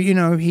so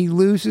he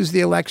loses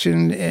the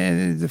election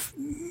in the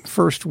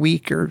first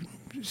week or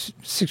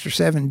 6 or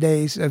 7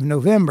 days of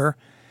November,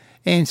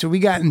 and so we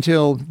got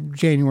until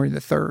January the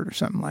 3rd or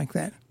something like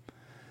that.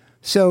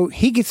 So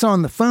he gets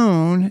on the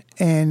phone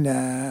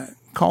and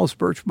calls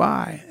Birch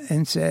Bayh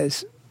and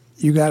says,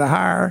 "You got to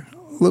hire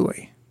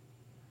Louis."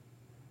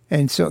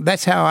 And so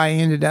that's how I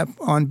ended up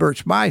on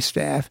Birch Bayh's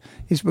staff,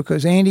 is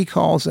because Andy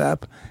calls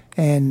up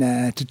and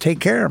to take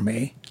care of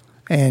me,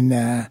 and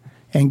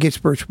gets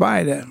Birch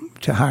Bayh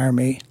to hire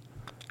me.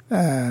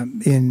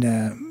 And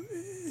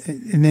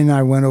then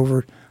I went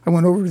over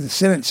to the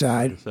Senate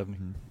side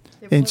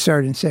and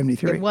started in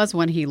 73. It was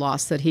when he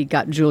lost that he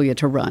got Julia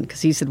to run,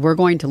 because he said, "We're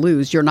going to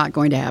lose. You're not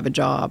going to have a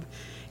job,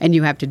 and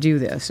you have to do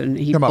this." And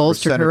he Talking about for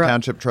bolstered Center her up.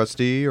 Township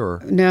trustee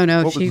or No,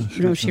 What she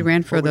was- she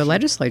ran for the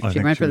legislature. I She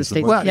think ran she for the was the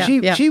state. Well,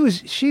 yeah, she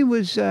was she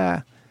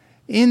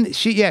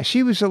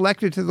was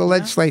elected to the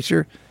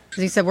legislature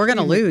 'Cause he said, "We're going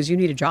to lose. You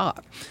need a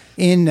job."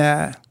 in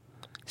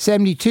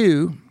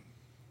 72.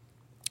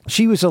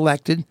 She was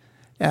elected.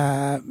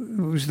 It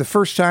was the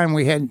first time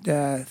we had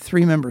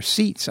 3-member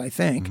seats, I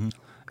think,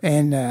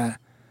 and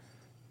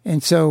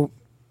so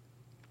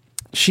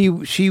she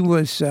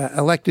was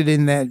elected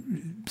in that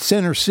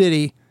Center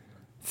City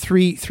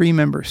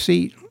three-member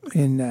seat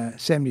in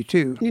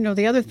 72.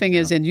 The other thing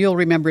is, and you'll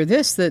remember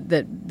this,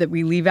 that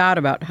we leave out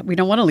about, we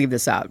don't want to leave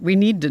this out. We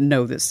need to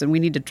know this, and we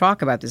need to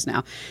talk about this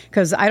now.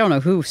 Because I don't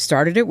know who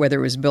started it, whether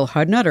it was Bill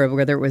Hudnut or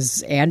whether it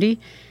was Andy,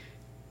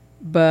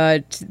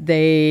 but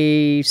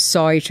they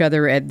saw each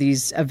other at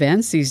these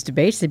events, these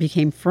debates. They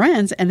became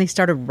friends, and they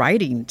started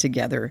writing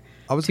together.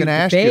 I was going to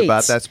ask you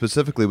about that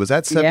specifically. Was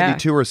that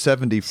 72 or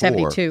 74?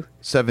 72.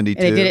 72.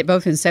 And they did it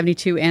both in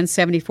 72 and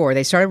 74.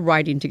 They started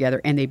writing together,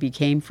 and they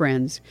became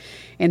friends.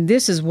 And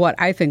this is what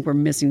I think we're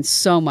missing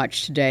so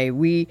much today.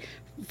 We,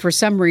 for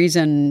some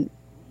reason,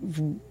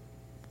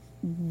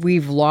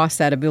 we've lost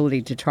that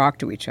ability to talk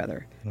to each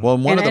other. Well,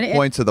 one of the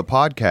points of the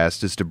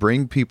podcast is to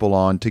bring people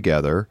on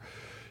together.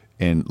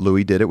 And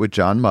Louis did it with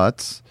John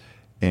Mutz,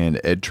 and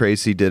Ed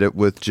Tracy did it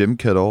with Jim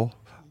Kittle.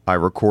 I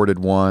recorded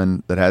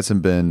one that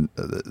hasn't been,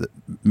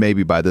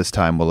 maybe by this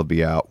time will it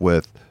be out,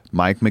 with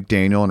Mike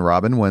McDaniel and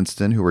Robin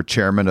Winston, who were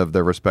chairman of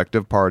their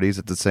respective parties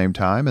at the same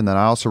time. And then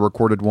I also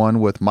recorded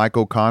one with Mike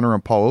O'Connor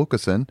and Paul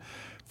Okeson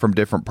from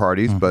different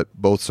parties, but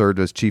both served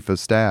as chief of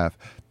staff.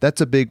 That's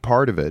a big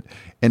part of it.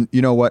 And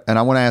you know what? And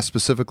I want to ask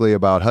specifically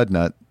about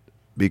Hudnut,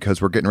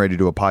 because we're getting ready to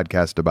do a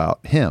podcast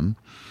about him.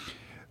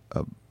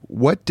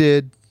 What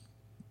did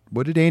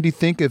Andy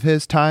think of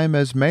his time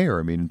as mayor?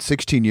 I mean,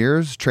 16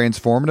 years,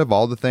 transformative,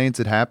 all the things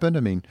that happened.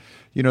 I mean,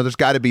 there's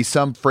got to be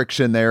some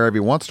friction there every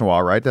once in a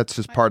while, right? That's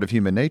just part of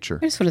human nature.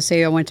 I just want to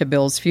say I went to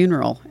Bill's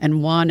funeral,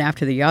 and one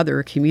after the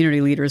other,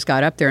 community leaders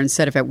got up there and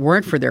said if it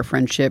weren't for their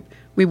friendship,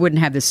 we wouldn't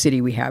have the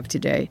city we have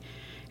today.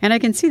 And I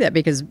can see that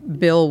because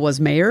Bill was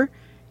mayor,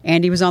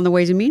 Andy was on the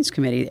Ways and Means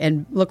Committee,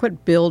 and look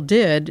what Bill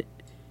did,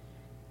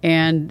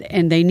 and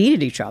they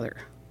needed each other.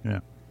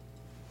 Yeah.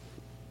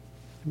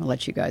 I'm going to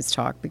let you guys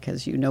talk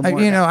because you know more.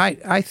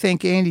 I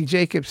think Andy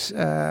Jacobs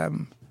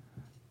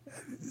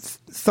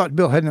thought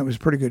Bill Hudnut was a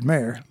pretty good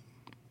mayor.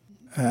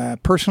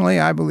 Personally,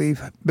 I believe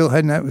Bill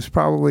Hudnut was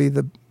probably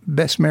the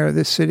best mayor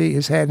this city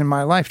has had in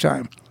my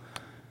lifetime.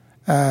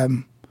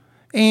 And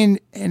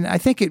I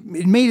think it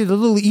made it a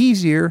little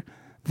easier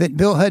that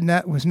Bill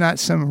Hudnut was not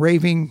some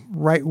raving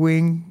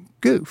right-wing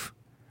goof.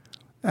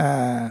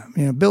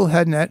 Bill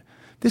Hudnut,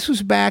 this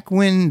was back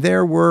when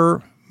there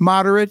were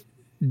moderate,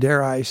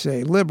 dare I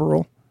say,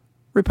 liberal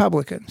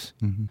Republicans.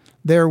 Mm-hmm.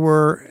 There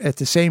were, at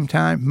the same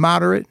time,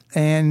 moderate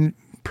and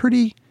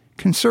pretty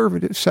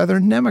conservative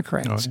Southern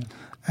Democrats.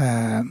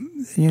 Oh,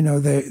 yeah.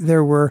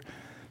 There were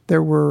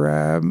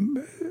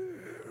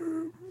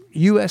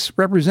U.S.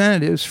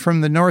 representatives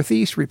from the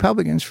Northeast,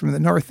 Republicans from the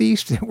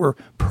Northeast, that were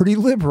pretty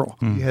liberal.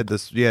 Mm.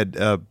 You had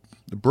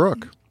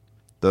Brooke,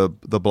 the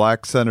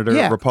black senator,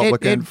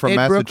 Republican from Ed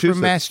Massachusetts. Brooke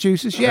from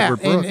Massachusetts, yeah.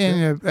 Brooke,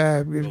 and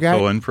guy,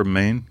 Cohen from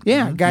Maine.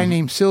 Yeah, a guy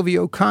named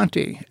Silvio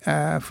Conte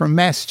from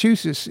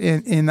Massachusetts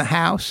in the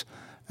House.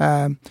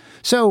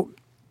 So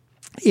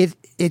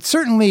it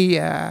certainly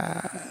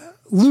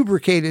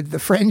lubricated the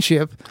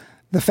friendship.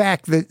 The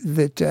fact that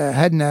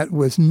Hudnut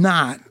was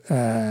not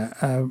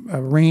a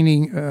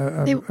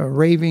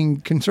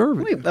raving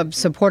conservative,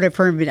 supportive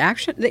affirmative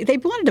action. They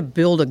wanted to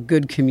build a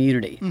good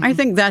community. Mm-hmm. I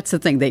think that's the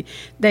thing.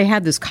 They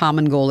had this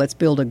common goal: let's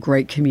build a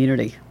great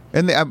community.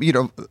 And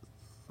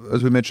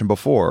as we mentioned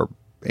before,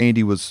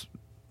 Andy was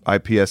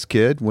IPS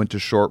kid, went to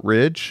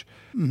Shortridge.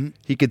 Mm-hmm.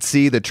 He could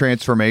see the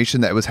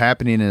transformation that was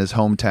happening in his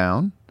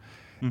hometown,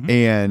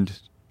 and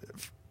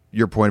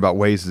your point about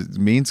Ways and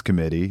Means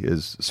Committee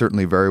is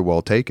certainly very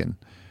well taken.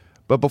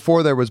 But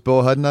before there was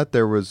Bill Hudnut,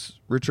 there was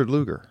Richard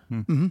Lugar.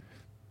 Mm-hmm.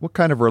 What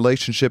kind of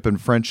relationship and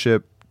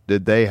friendship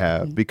did they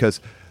have? Because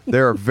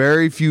there are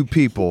very few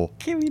people.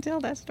 Can we tell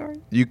that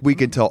story? We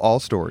can tell all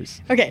stories.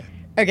 Okay.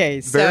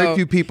 So Very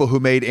few people who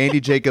made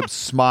Andy Jacobs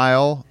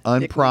smile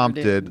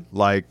unprompted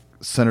like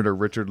Senator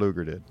Richard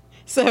Lugar did.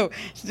 So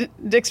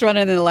Dick's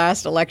running in the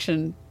last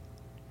election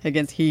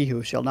against he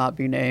who shall not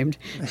be named.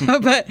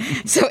 But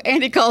so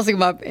Andy calls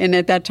him up, and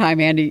at that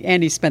time,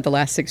 Andy spent the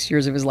last 6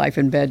 years of his life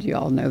in bed. You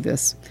all know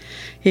this.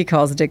 He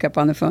calls Dick up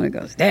on the phone and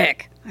goes,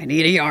 "Dick, I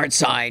need a yard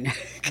sign,"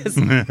 because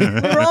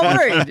we're all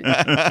worried.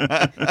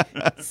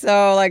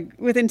 So, like,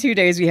 within 2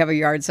 days, we have a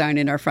yard sign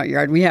in our front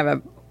yard. We have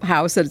a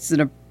house that's in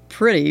a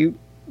pretty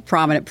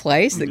prominent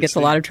place that gets a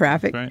lot of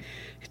traffic. Right.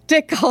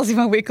 Dick calls him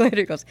a week later.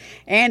 He goes,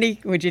 "Andy,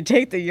 would you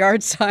take the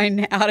yard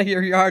sign out of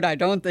your yard? I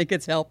don't think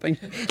it's helping."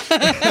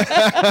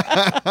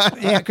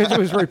 Yeah, because it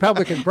was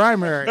Republican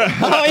primary.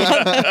 Oh,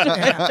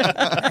 yeah.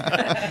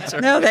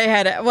 No, they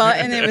had it. Well,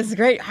 and it was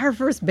great. Our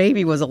first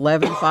baby was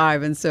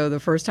 11.5, and so the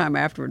first time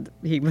after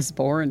he was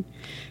born,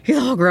 he's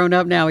all grown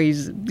up now.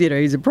 He's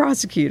a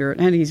prosecutor,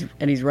 and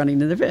he's running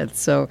in the fifth.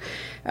 So,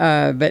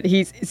 but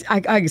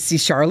I see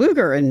Char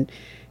Lugar, and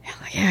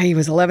yeah, he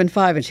was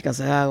 11.5, and she goes,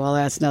 "Oh, well,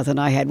 that's nothing.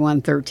 I had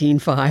one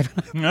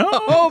 13.5." No.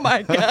 Oh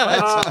my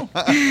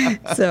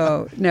gosh!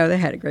 So no, they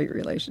had a great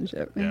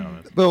relationship. Yeah.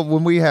 But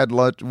when we'd have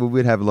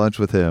lunch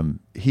with him,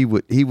 he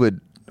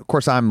would. Of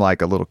course, I'm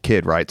like a little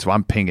kid, right? So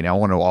I'm pinging. I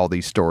want to know all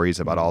these stories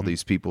about all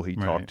these people he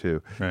talked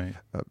to. Right.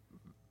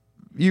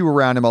 You were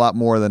around him a lot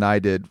more than I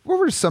did. What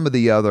were some of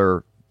the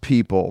other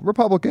people,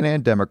 Republican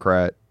and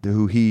Democrat,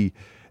 who he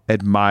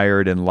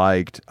admired and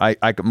liked? I'm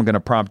going to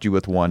prompt you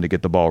with one to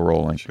get the ball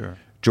rolling. Sure.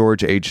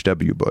 George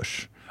H.W.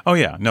 Bush. Oh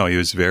yeah, no, he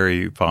was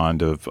very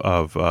fond of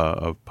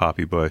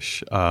Poppy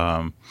Bush.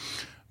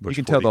 You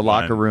can tell the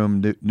locker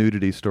room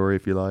nudity story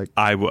if you like.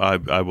 I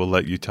will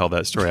let you tell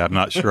that story. I'm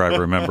not sure I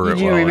remember it Did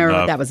you well remember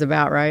enough. what that was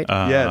about, right?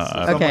 Yes,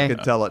 someone okay.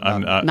 could tell it.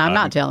 I'm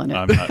not telling it.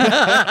 I'm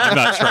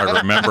not sure I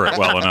remember it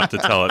well enough to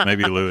tell it.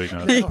 Maybe Louie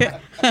knows. Yeah.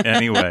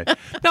 Anyway,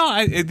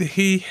 no,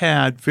 he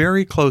had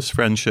very close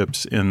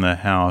friendships in the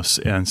House,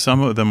 and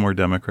some of them were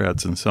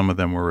Democrats and some of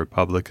them were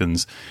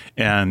Republicans.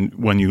 And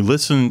when you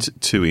listened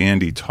to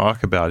Andy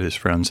talk about his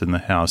friends in the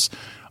House,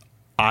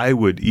 I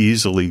would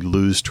easily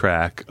lose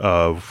track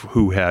of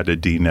who had a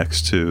D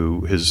next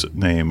to his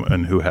name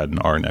and who had an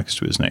R next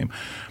to his name.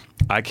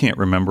 I can't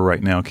remember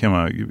right now, Kim.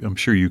 I'm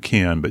sure you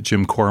can, but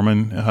Jim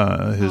Corman,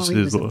 he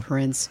was a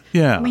prince.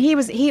 Yeah, I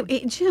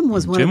mean, Jim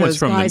was one of those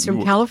guys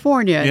from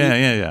California.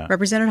 Yeah.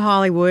 Represented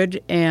Hollywood,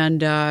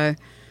 and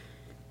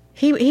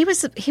he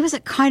was a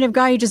kind of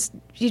guy.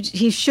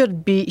 He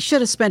should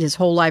have spent his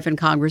whole life in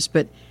Congress,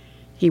 but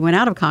he went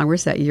out of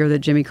Congress that year that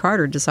Jimmy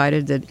Carter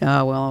decided that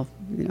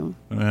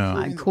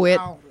I quit.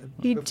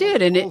 He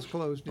did, and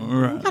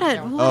what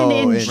an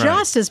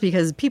injustice,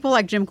 because people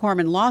like Jim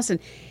Corman lost, and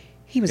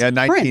he was a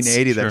prince.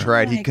 1980, that's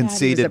right. He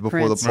conceded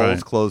before the polls Right.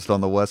 closed on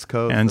the West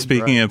Coast. And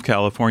speaking of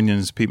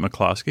Californians, Pete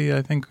McCloskey,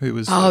 I think he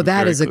was.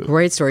 That is a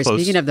great story.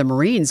 close. Speaking of the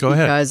Marines,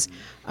 because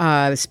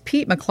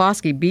Pete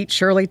McCloskey beat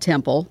Shirley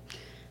Temple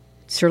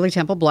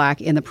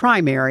Black in the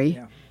primary.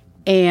 Yeah.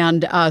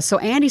 And so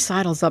Andy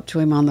sidles up to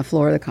him on the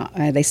floor of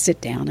the they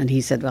sit down, and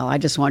he said, "Well, I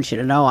just want you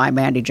to know I'm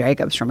Andy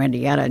Jacobs from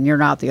Indiana, and you're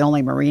not the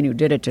only Marine who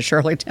did it to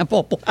Shirley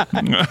Temple Black."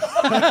 And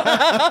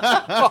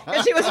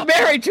she was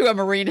married to a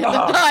Marine at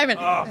the time,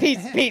 and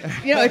Pete's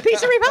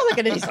a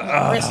Republican, and he's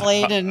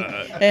bristling,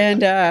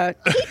 and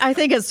I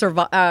think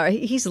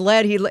he's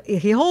led.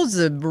 He holds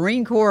the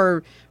Marine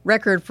Corps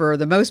record for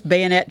the most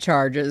bayonet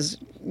charges.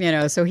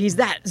 So he's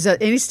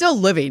and he's still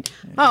living.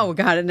 Oh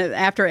God! And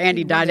after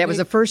Andy died, that was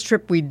the first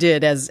trip we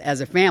did as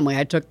a family.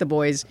 I took the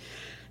boys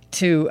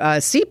to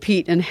see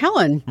Pete and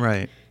Helen.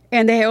 Right.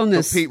 And they own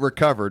this. So Pete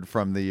recovered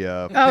from the.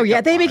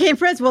 They became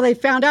friends. Well, they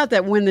found out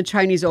that when the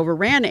Chinese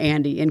overran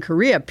Andy in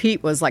Korea,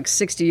 Pete was like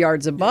 60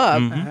 yards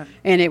above,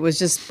 and it was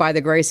just by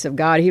the grace of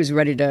God, he was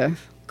ready to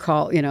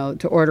call,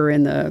 to order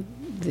in the.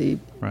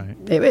 Right.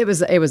 It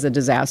was a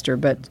disaster,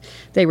 but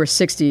they were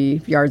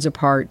 60 yards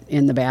apart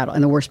in the battle,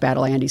 in the worst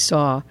battle Andy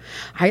saw.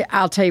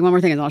 I'll tell you one more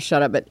thing, and I'll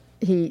shut up. But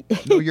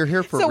No, you're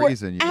here for a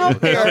reason. We're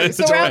out there,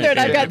 and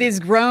I've got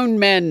these grown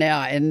men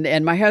now,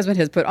 and my husband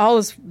has put all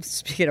this,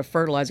 speaking of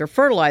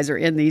fertilizer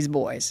in these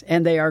boys,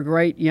 and they are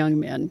great young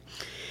men.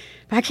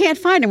 But I can't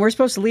find them. We're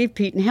supposed to leave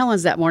Pete and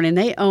Helen's that morning.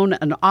 They own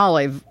an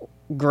olive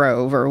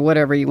grove or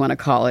whatever you want to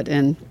call it,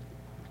 and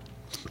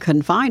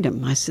couldn't find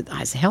them. I said,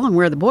 Helen,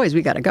 where are the boys?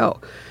 We got to go.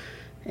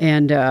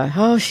 And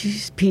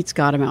Pete's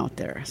got him out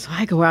there. So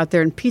I go out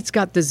there, and Pete's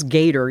got this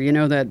gator,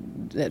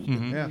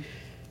 that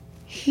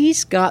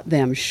he's got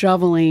them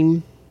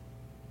shoveling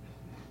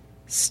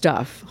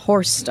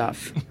horse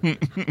stuff,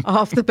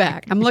 off the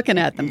back. I'm looking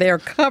at them. They are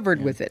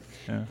covered with it.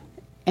 Yeah.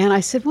 And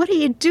I said, "What are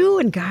you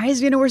doing, guys?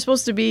 We're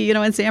supposed to be,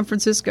 in San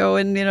Francisco,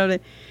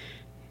 and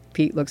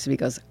Pete looks at me and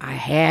goes, "I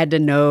had to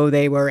know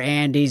they were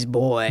Andy's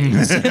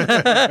boys."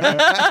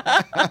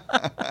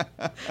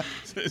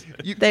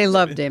 They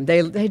loved him.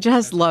 They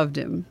just loved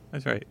him.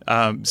 That's right.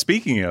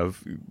 Speaking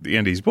of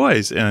Andy's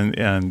boys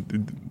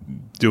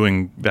and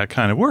doing that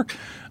kind of work,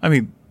 I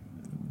mean,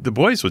 the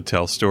boys would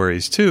tell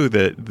stories too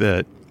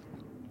that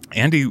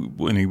Andy,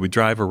 when he would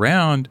drive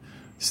around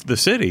the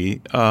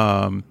city,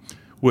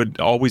 would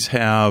always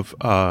have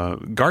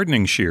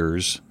gardening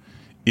shears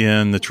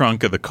in the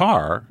trunk of the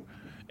car.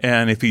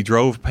 And if he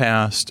drove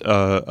past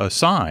a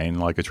sign,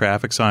 like a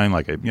traffic sign,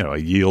 like a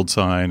yield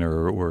sign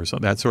or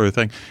that sort of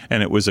thing,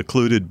 and it was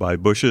occluded by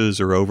bushes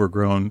or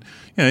overgrown,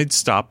 he'd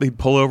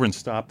pull over and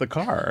stop the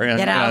car. And,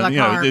 get out of the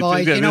car,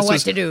 boys. You know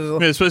what to do.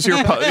 This was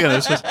your,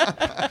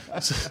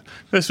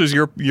 this was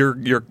your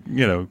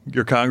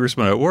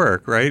congressman at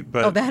work, right?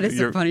 But that is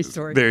a funny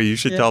story. There, you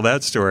should tell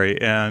that story.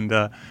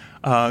 And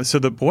so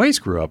the boys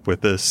grew up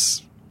with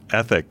this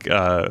ethic.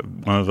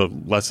 One of the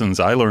lessons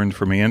I learned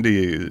from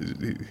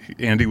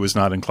Andy was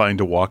not inclined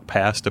to walk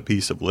past a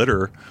piece of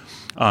litter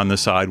on the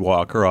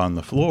sidewalk or on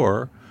the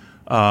floor.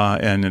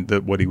 And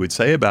what he would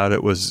say about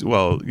it was,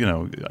 well,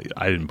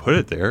 I didn't put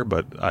it there,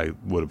 but I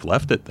would have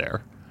left it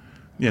there.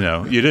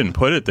 You didn't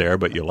put it there,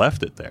 but you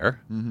left it there.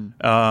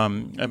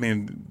 Mm-hmm. I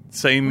mean,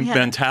 same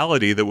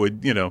mentality that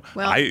would,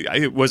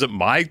 it wasn't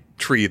my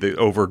tree that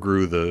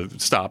overgrew the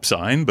stop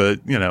sign,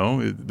 but,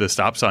 the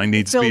stop sign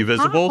needs to be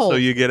visible, potholes. So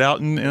you get out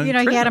and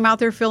you had him out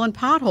there filling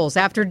potholes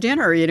after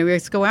dinner. We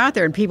used to go out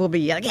there and people would be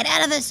yelling, get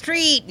out of the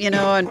street,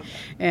 and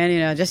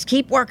just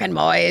keep working,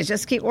 boys,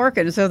 just keep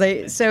working.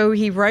 So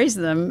he raised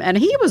them, and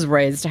he was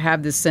raised to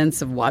have this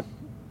sense of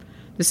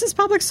this is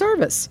public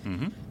service.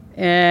 Mm-hmm.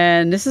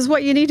 And this is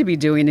what you need to be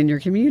doing in your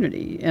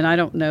community. And I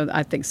don't know,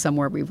 I think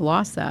somewhere we've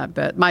lost that.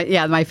 But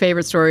my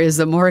favorite story is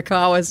the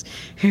Morikawas,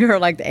 who are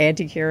like the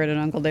Auntie Carrot and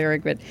Uncle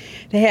Derek. But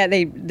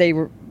they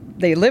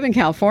live in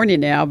California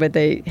now, but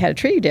they had a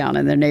tree down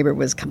and their neighbor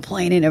was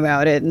complaining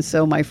about it. And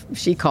so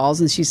she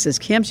calls and she says,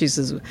 Kim,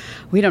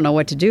 we don't know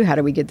what to do. How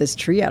do we get this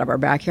tree out of our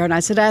backyard? And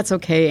I said, that's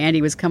okay.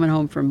 Andy was coming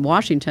home from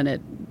Washington.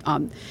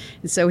 And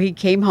so he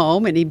came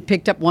home and he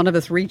picked up one of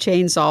the 3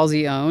 chainsaws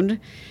he owned.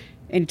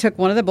 And he took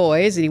one of the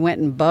boys and he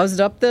went and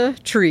buzzed up the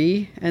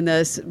tree. And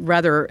this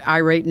rather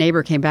irate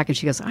neighbor came back and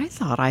she goes, I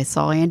thought I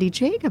saw Andy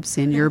Jacobs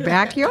in your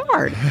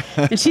backyard.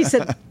 And she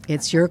said,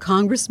 it's your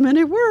congressman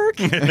at work.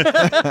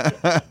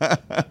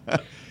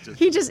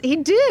 He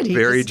did.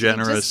 Very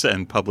generous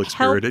and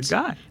public-spirited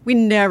guy. We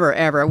never,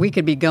 ever. We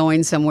could be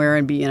going somewhere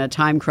and be in a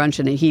time crunch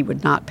and he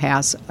would not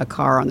pass a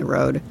car on the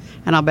road.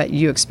 And I'll bet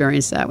you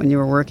experienced that when you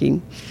were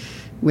working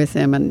with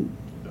him. And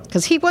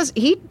because he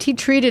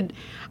treated...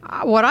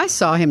 What I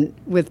saw him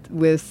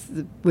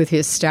with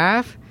his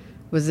staff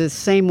was the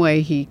same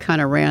way he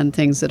kind of ran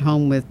things at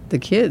home with the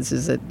kids.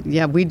 Is that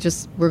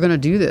we're going to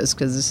do this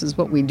because this is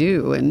what we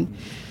do, and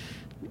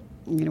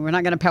we're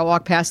not going to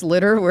walk past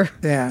litter.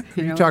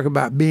 You talk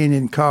about being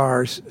in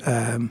cars.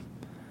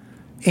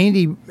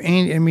 Andy.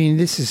 I mean,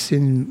 this is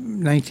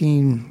in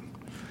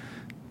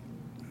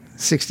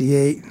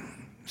 1968,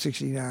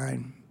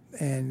 69,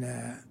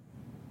 and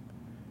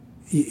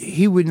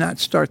he would not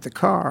start the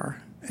car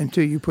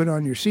until you put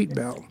on your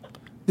seatbelt.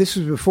 This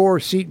was before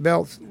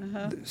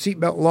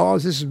seatbelt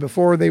laws. This is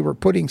before they were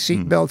putting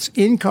seatbelts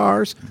in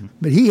cars.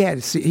 But he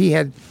had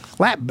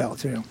lap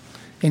belts in him,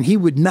 and he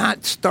would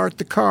not start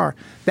the car.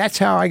 That's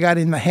how I got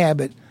in the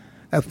habit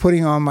of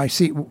wearing my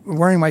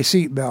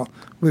seatbelt,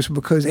 was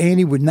because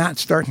Andy would not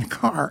start the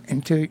car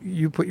until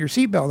you put your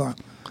seatbelt on.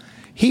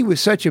 He was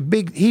such a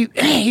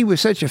he was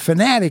such a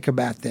fanatic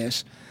about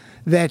this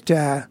that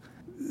the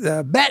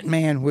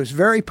Batman was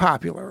very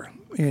popular.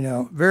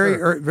 Very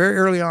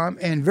early on.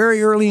 And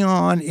very early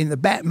on in the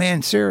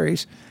Batman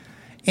series,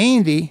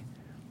 Andy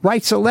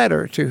writes a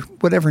letter to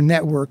whatever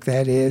network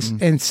that is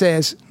and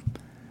says,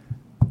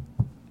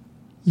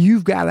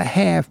 you've got to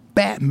have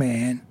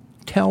Batman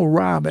tell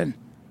Robin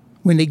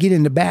when they get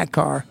in the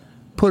Batcar,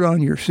 put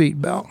on your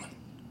seatbelt.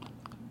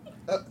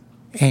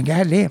 And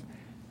goddamn,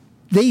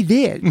 they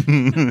did.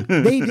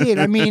 They did.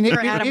 I mean,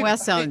 Adam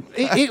West on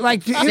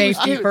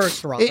safety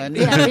first, Robin.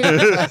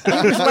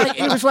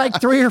 It was like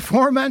 3 or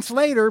 4 months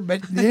later,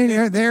 but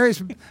there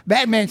is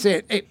Batman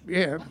said, "Hey,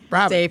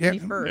 Robin, safety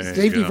first.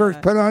 Safety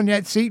first. Put on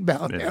that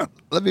seatbelt." Yeah.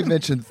 Let me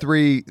mention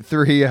three.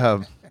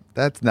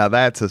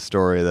 That's a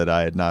story that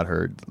I had not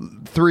heard.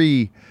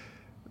 3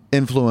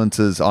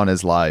 influences on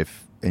his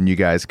life, and you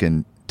guys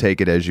can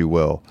take it as you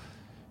will.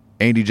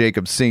 Andy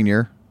Jacobs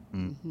Sr.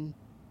 Mm-hmm.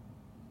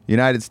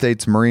 United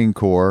States Marine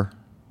Corps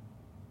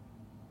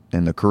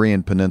in the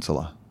Korean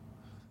Peninsula.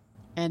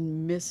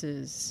 And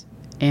Mrs.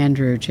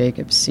 Andrew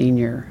Jacobs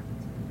Sr.,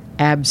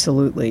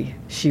 absolutely.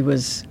 She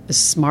was as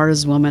smart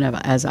as woman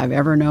as I've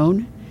ever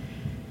known,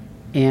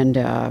 and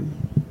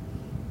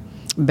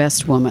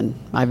best woman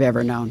I've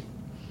ever known.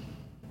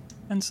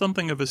 And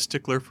something of a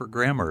stickler for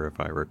grammar,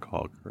 if I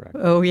recall correctly.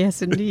 Oh,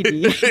 yes, indeed.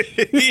 He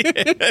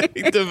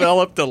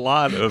developed a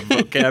lot of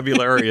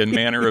vocabulary and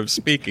manner of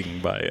speaking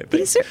by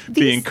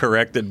being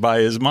corrected by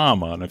his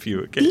mom on a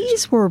few occasions.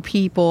 These were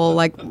people,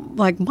 like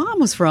Mom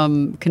was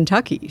from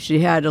Kentucky.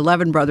 She had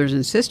 11 brothers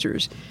and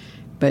sisters,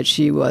 but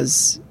she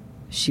was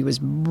She was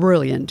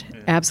brilliant,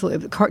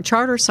 absolutely.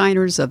 Charter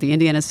signers of the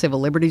Indiana Civil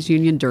Liberties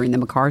Union during the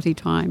McCarthy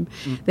time.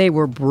 They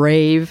were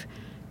brave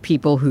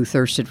people who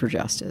thirsted for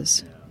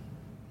justice.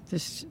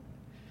 Just,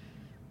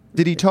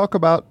 Did he talk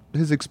about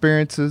his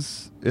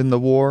experiences in the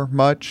war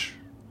much?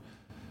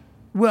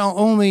 Well,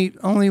 only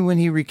when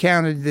he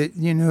recounted that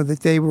that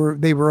they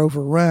were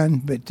overrun,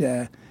 but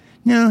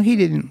no, he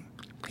didn't.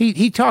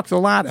 He talked a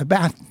lot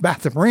about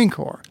the Marine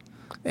Corps,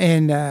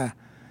 and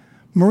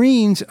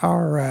Marines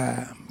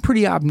are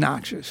pretty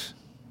obnoxious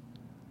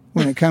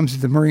when it comes to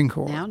the Marine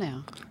Corps.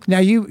 Now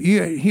you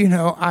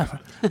know I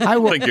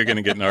will. I think you're going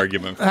to get an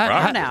argument from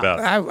Rock about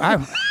it.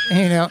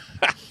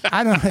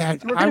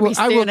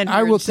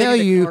 I will tell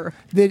you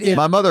that if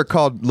My mother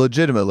called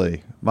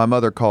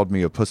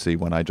me a pussy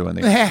when I joined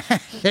the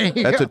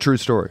Army. That's a true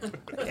story.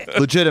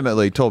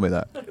 Legitimately told me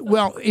that.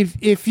 well,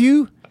 if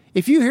you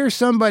hear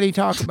somebody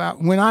talk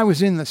about when I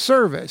was in the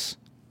service,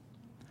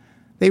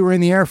 they were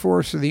in the Air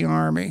Force or the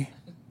Army,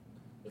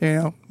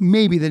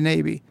 maybe the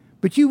Navy,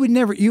 but you would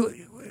never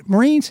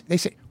Marines, they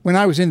say when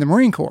I was in the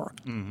Marine Corps.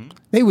 Mm-hmm.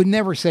 They would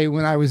never say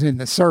when I was in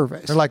the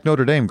service. They're like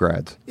Notre Dame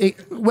grads. The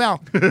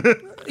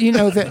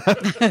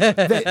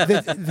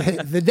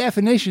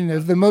definition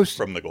of the most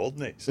From the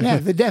Golden Age. yeah,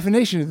 the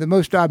definition of the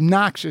most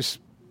obnoxious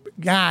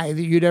guy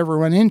that you'd ever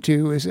run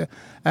into is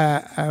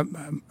a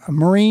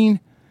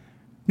Marine,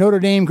 Notre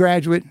Dame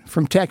graduate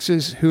from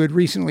Texas who had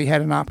recently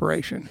had an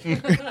operation.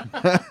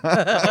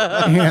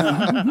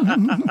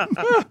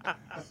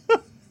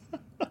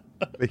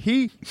 But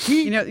he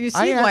you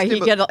see why he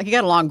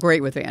got along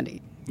great with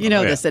Andy.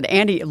 That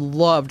Andy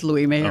loved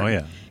Louis Mayer. Oh,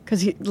 yeah.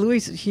 Because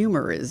Louis'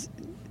 humor is...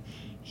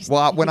 He's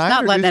not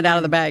letting it out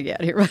of the bag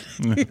yet.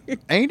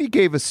 Andy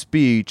gave a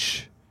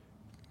speech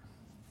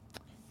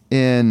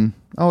in,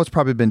 it's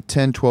probably been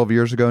 10, 12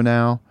 years ago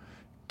now,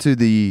 to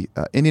the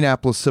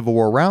Indianapolis Civil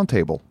War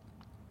Roundtable.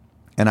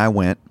 And I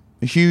went,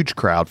 a huge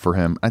crowd for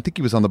him. I think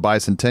he was on the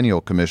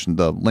Bicentennial Commission,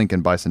 the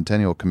Lincoln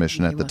Bicentennial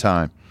Commission at the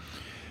time.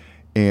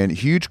 And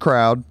huge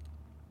crowd.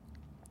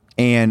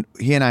 And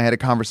he and I had a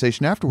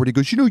conversation afterward. He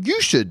goes, you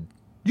should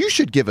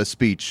give a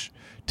speech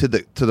to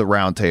the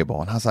round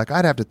table. And I was like,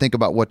 I'd have to think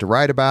about what to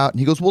write about. And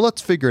he goes, well,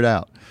 let's figure it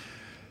out.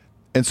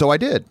 And so I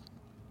did.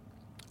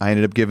 I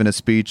ended up giving a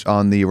speech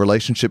on the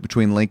relationship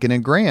between Lincoln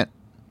and Grant.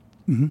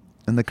 Mm-hmm.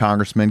 And the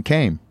congressman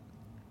came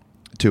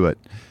to it.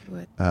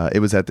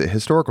 It was at the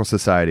Historical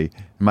Society.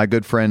 And my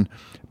good friend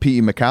P.E.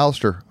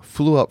 McAllister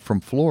flew up from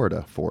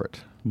Florida for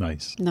it.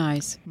 Nice.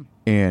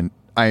 And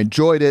I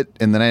enjoyed it,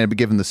 and then I ended up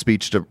giving the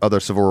speech to other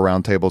Civil War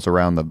roundtables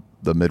around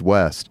the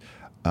Midwest.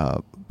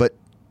 But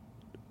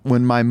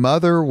when my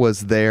mother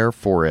was there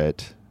for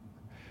it,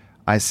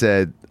 I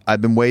said, I've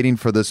been waiting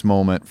for this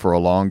moment for a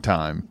long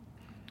time.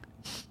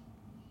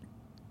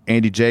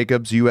 Andy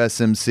Jacobs,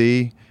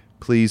 USMC,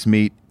 please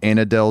meet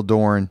Anna Del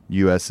Dorn,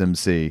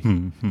 USMC.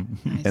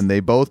 Nice. And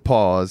they both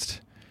paused,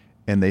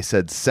 and they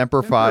said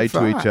Semper Fi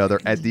to each other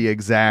at the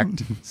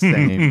exact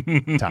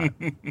same time.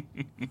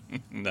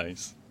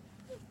 Nice.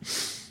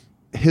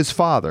 His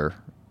father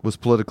was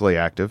politically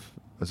active,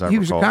 as I recall. He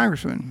was a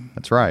congressman.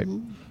 That's right.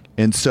 Mm-hmm.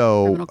 And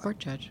so, criminal court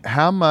judge.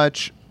 How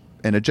much,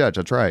 and a judge,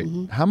 that's right.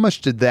 Mm-hmm. How much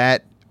did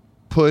that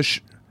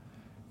push,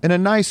 in a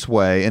nice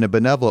way, in a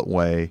benevolent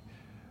way,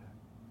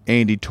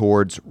 Andy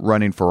towards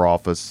running for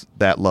office,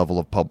 that level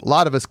of public? A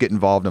lot of us get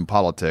involved in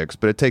politics,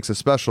 but it takes a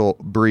special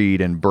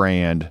breed and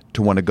brand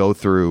to want to go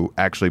through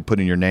actually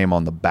putting your name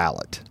on the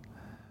ballot.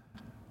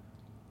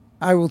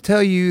 I will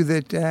tell you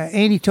that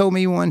Andy told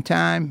me one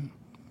time,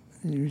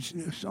 it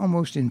was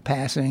almost in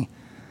passing,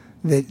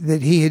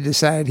 that he had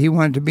decided he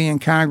wanted to be in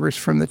Congress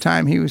from the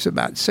time he was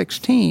about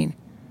 16.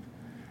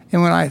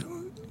 And when I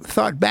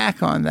thought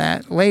back on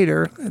that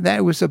later,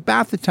 that was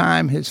about the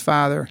time his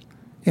father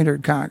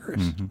entered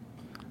Congress.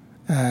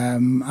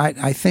 Mm-hmm.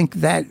 I think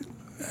that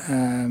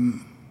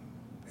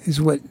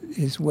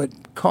is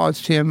what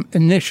caused him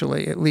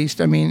initially, at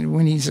least. I mean,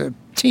 when he's a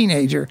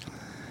teenager,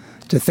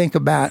 to think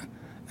about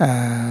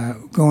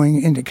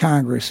going into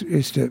Congress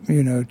is to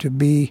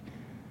be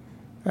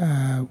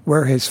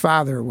where his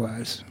father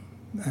was.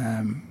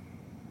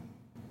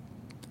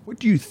 What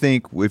do you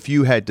think, if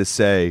you had to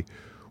say,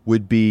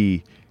 would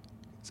be?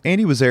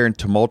 Andy was there in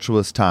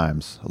tumultuous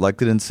times,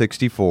 elected in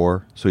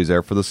 '64, so he's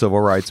there for the Civil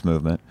Rights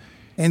Movement.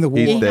 And the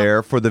war. He's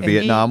there for the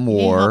Vietnam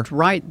War. He helped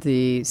write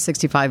the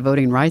 '65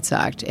 Voting Rights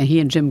Act, and he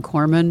and Jim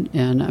Corman,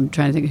 and I'm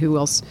trying to think who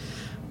else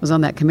was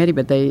on that committee,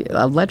 but they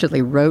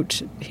allegedly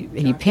wrote,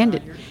 he penned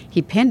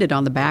it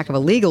on the back of a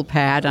legal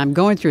pad. I'm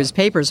going through his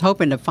papers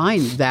hoping to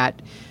find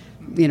that,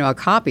 a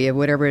copy of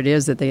whatever it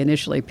is that they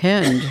initially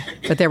penned.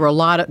 But there were a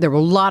lot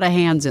of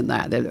hands in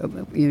that.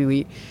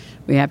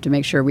 We have to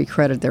make sure we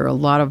credit. There were a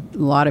lot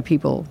of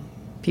people's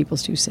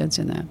 2 cents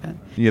in that. But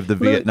you have the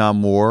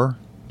Vietnam War.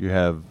 You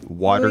have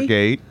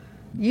Watergate.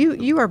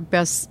 You are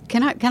best.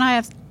 Can I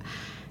ask?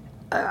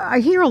 I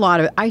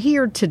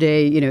hear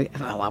today,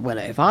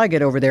 if I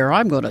get over there,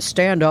 I'm going to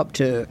stand up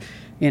to,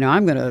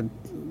 I'm going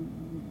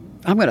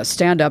to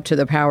stand up to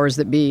the powers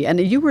that be. And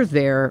you were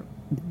there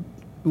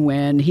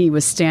when he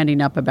was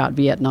standing up about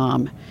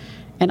Vietnam,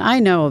 And I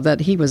know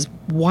that he was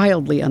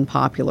wildly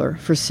unpopular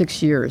for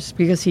 6 years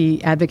because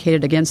he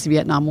advocated against the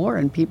Vietnam War,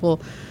 and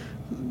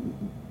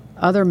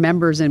other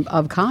members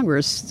of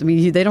Congress, I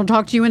mean, they don't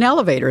talk to you in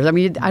elevators. I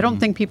mean, I don't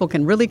think people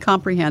can really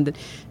comprehend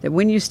that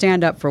when you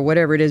stand up for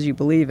whatever it is you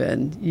believe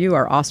in, you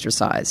are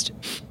ostracized.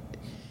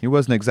 He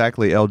wasn't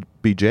exactly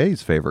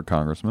LBJ's favorite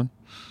congressman.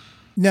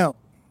 No.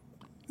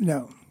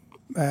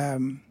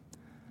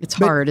 It's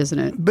hard, isn't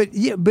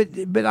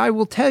it? But I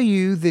will tell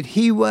you that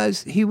he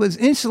was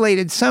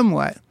insulated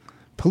somewhat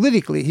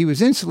politically. He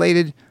was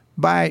insulated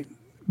by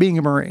being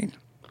a Marine,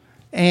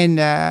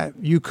 and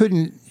you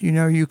couldn't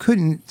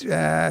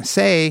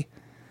say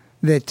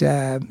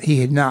that he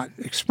had not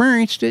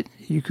experienced it.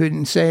 You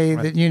couldn't say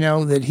that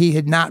that he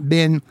had not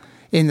been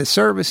in the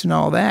service and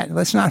all that.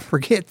 Let's not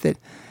forget that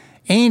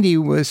Andy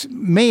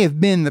may have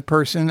been the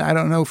person, I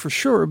don't know for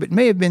sure, but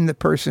may have been the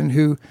person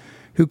who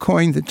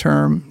coined the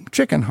term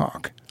chicken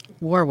hawk.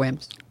 War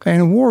wimps.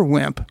 And a war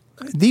wimp.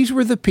 These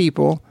were the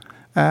people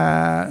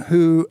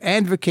who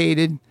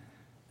advocated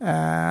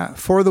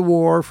for the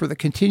war, for the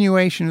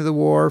continuation of the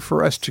war,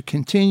 for us to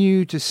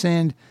continue to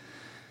send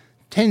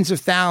tens of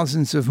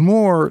thousands of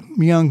more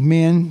young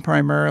men,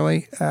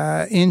 primarily,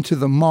 into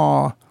the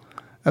maw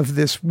of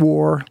this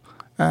war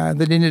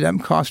that ended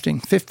up costing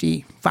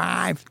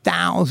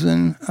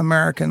 55,000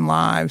 American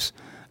lives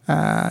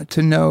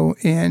to no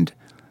end.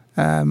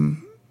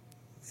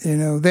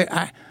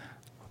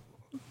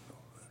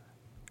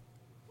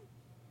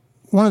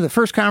 One of the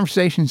first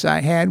conversations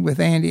I had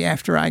with Andy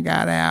after I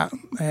got out,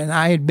 and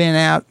I had been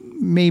out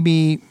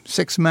maybe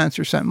 6 months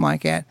or something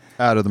like that.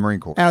 Out of the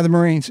Marine Corps. Out of the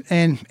Marines.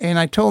 And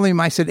I told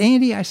him, I said,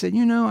 Andy, I said,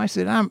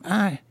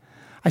 I've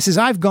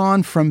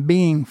gone from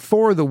being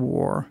for the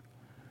war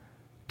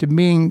to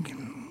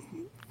being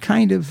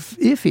kind of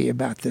iffy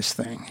about this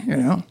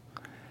thing,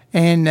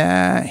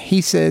 And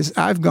he says,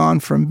 I've gone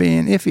from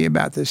being iffy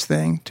about this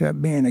thing to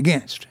being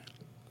against,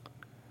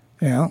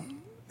 and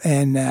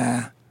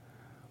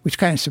which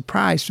kind of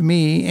surprised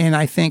me, and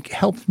I think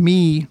helped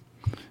me,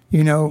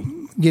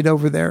 get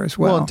over there as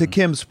well. Well, and to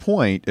Kim's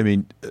point, I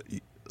mean,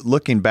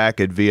 looking back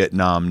at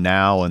Vietnam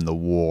now and the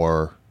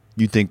war,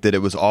 you think that it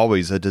was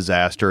always a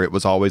disaster. It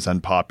was always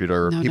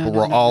unpopular. People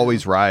were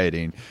always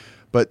rioting.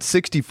 But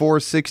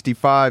 64,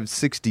 65,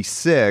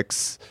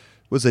 66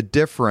 was a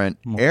different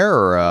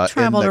era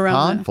in the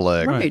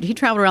conflict. Right. He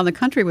traveled around the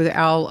country with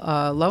Al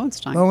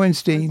Lowenstein.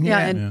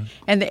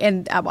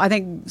 And I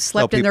think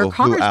slept in their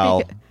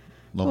cars.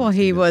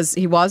 He was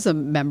a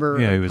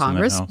member of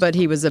Congress, but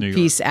he was a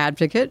peace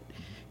advocate.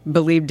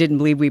 Didn't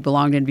believe we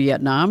belonged in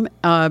Vietnam.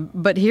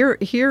 But here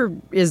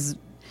is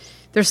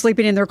they're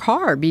sleeping in their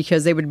car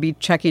because they would be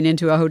checking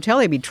into a hotel.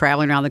 They'd be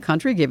traveling around the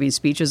country giving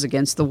speeches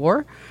against the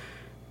war,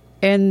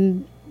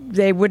 and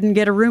they wouldn't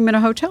get a room in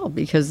a hotel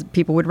because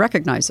people would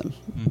recognize them.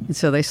 And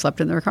so they slept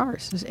in their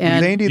cars.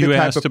 And is Andy the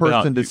type of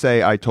person to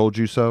say, "I told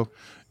you so"?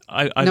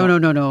 No. I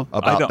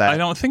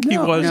don't think he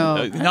was.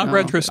 Not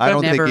retrospectively. I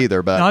don't think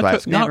either.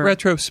 But not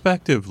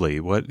retrospectively.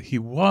 What he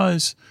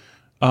was.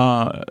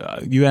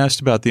 You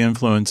asked about the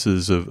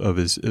influences of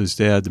his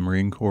dad, the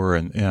Marine Corps,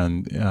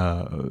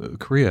 and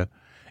Korea.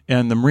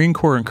 And the Marine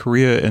Corps and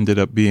Korea ended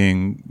up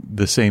being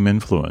the same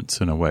influence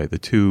in a way, the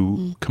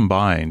two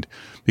combined,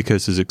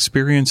 because his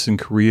experience in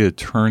Korea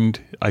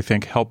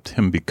helped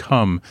him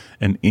become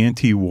an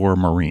anti-war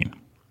Marine.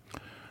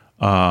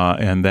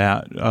 And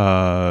that,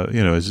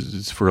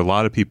 is for a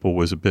lot of people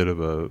was a bit of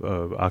a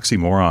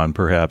oxymoron,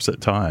 perhaps at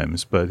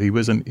times. But he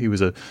was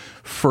a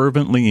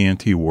fervently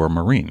anti-war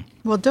Marine.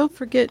 Well, don't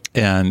forget,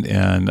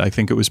 and I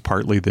think it was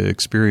partly the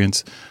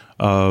experience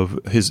of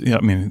his.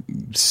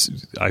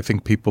 I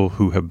think people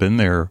who have been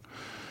there,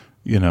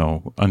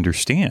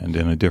 understand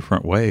in a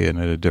different way and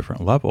at a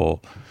different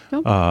level,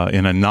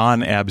 in a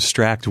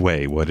non-abstract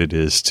way, what it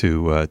is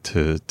to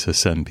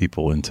send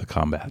people into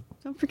combat.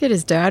 Don't forget,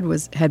 his dad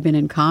had been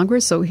in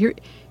Congress, so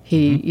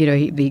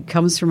he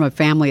comes from a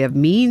family of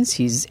means.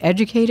 He's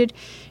educated,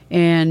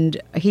 and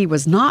he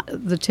was not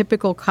the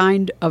typical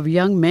kind of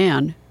young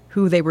man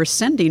who they were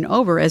sending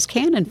over as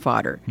cannon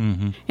fodder.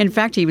 In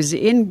fact, he was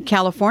in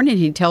California, and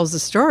he tells the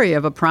story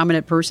of a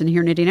prominent person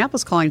here in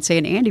Indianapolis calling,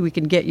 saying, "Andy, we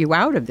can get you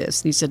out of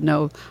this." And he said,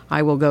 "No,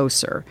 I will go,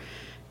 sir."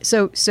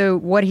 So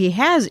what he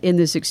has in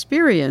this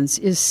experience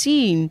is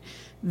seeing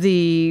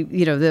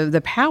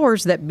the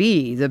powers that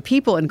be, the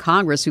people in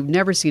Congress who've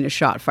never seen a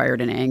shot fired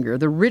in anger,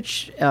 the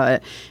rich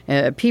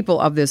people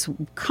of this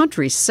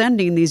country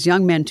sending these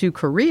young men to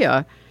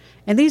Korea,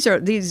 and these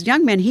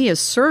young men he is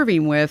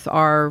serving with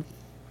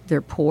they're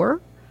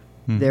poor,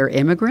 they're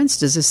immigrants.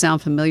 Does this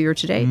sound familiar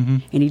today?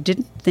 And he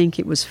didn't think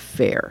it was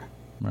fair.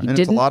 Right. And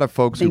it's a lot of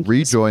folks who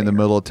rejoined the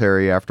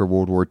military after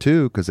World War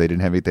II because they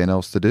didn't have anything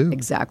else to do.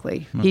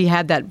 Exactly. He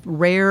had that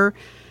rare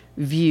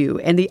view.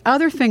 And the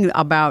other thing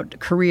about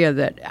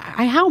Korea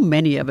how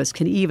many of us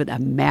can even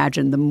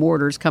imagine the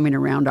mortars coming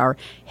around our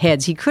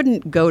heads? He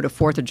couldn't go to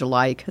 4th of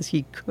July because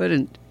he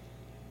couldn't.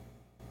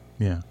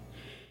 Yeah.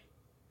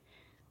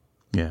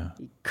 Yeah.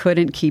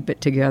 Couldn't keep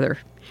it together.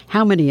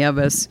 How many of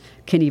us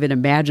can even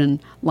imagine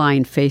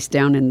lying face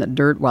down in the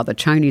dirt while the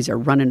Chinese are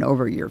running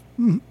over your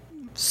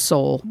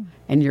soul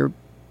and you're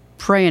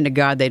praying to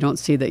God they don't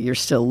see that you're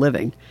still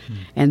living?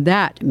 And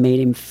that made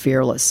him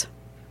fearless.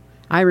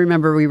 I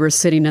remember we were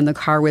sitting in the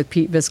car with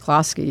Pete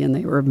Visklosky, and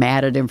they were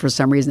mad at him for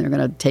some reason. They're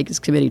going to take his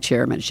committee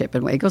chairmanship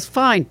away. He goes,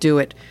 fine, do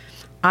it.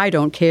 I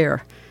don't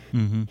care.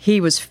 He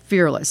was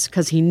fearless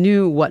because he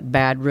knew what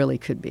bad really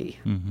could be.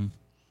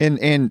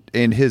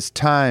 And his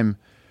time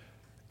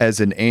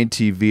as an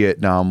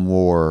anti-Vietnam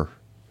War,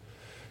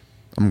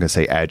 I'm going to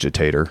say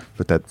agitator,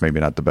 but that's maybe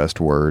not the best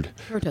word,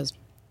 Sure does.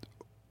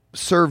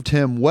 served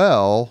him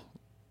well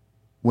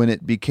when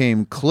it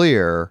became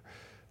clear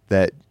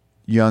that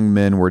young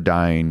men were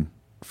dying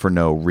for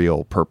no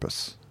real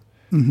purpose.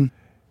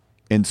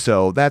 And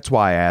so that's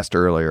why I asked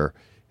earlier,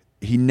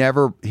 he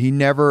never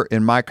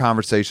in my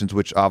conversations,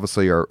 which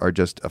obviously are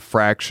just a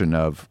fraction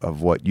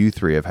of what you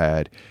three have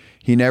had,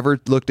 he never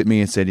looked at me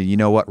and said, you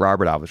know what,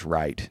 Robert, I was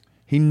right.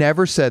 He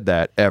never said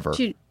that ever.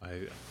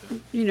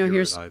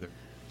 Here's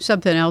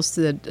something else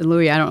that,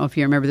 Louis, I don't know if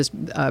you remember this,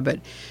 but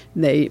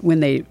when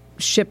they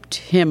shipped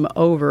him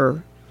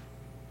over,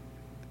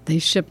 they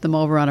shipped them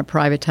over on a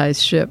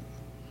privatized ship.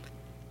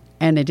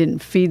 And they didn't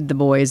feed the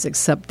boys,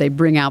 except they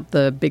bring out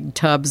the big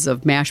tubs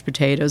of mashed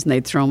potatoes and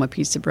they'd throw them a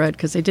piece of bread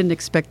because they didn't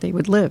expect they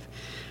would live.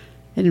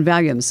 They didn't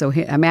value them. So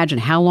imagine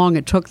how long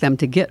it took them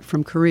to get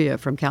from Korea,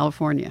 from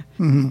California.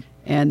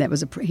 And that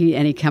was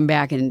he come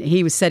back and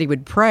he said he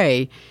would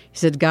pray. He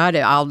said, God,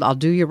 I'll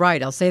do you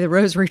right. I'll say the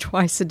rosary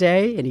twice a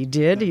day. And he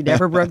did. He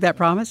never broke that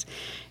promise.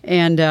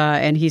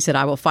 And he said,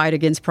 I will fight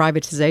against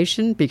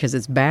privatization because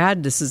it's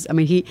bad.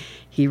 He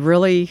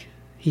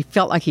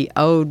felt like he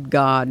owed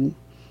God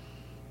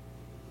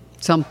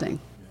something.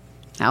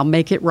 I'll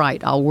make it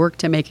right. I'll work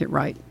to make it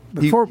right.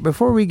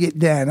 Before we get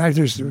done,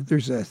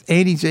 there's a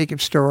Andy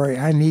Jacobs story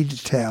I need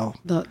to tell.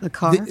 The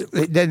car?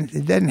 It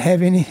doesn't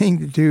have anything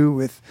to do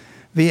with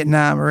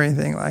Vietnam or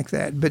anything like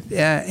that. But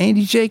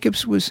Andy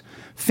Jacobs was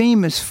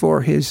famous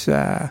for his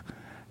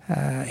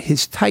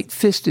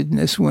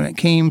tight-fistedness when it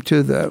came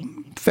to the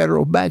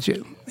federal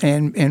budget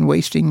and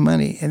wasting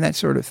money and that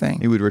sort of thing.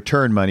 He would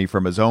return money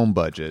from his own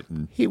budget.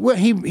 And He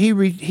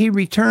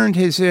returned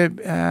his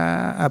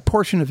a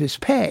portion of his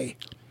pay.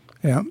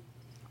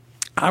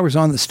 I was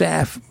on the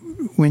staff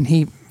when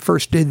he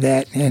first did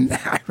that, and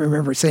I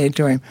remember saying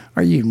to him,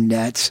 "Are you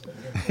nuts?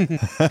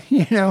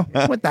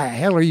 What the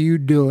hell are you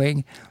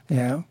doing?"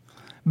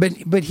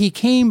 But he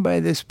came by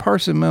this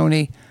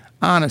parsimony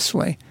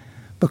honestly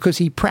because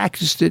he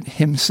practiced it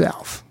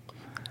himself.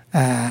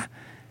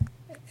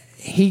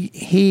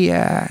 He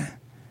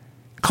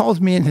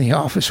called me into the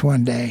office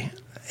one day,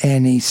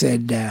 and he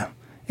said,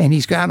 and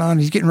he's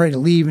getting ready to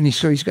leave, and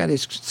he's got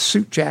his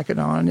suit jacket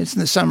on. It's in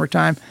the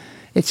summertime.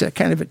 It's a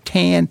kind of a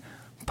tan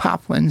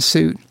poplin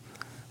suit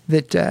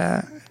that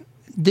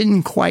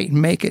didn't quite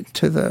make it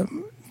to the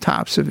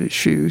tops of his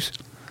shoes.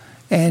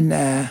 And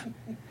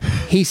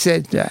he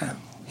says,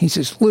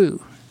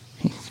 Lou,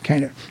 he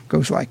kind of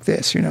goes like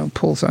this,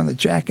 pulls on the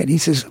jacket. He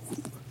says,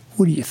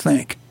 what do you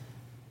think?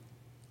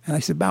 And I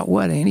said, about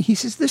what, Andy? He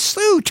says, the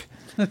suit.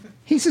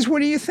 He says,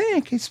 what do you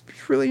think? It's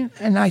really,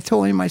 and I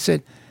told him, I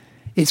said,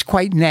 it's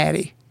quite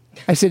natty.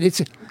 I said, it's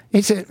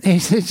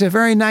a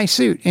very nice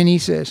suit. And he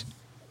says,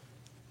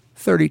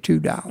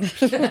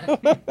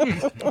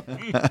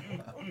 $32.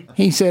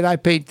 He said, I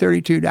paid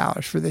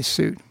 $32 for this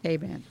suit.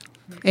 Amen.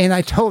 And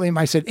I told him,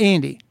 I said,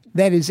 Andy,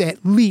 that is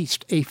at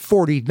least a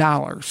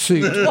 $40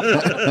 suit.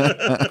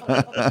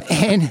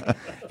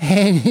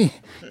 and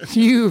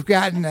you've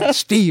gotten a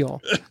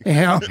steal,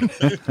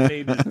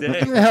 Made his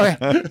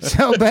day.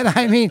 So, but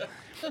I mean,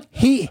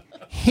 he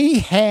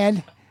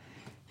had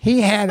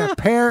a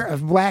pair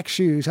of black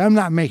shoes. I'm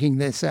not making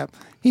this up.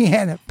 He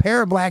had a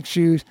pair of black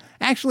shoes.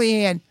 Actually,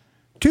 he had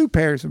 2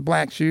 pairs of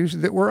black shoes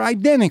that were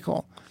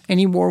identical. And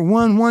he wore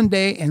one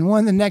day and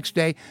one the next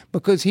day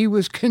because he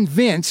was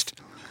convinced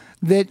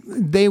that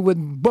they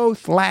would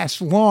both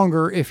last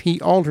longer if he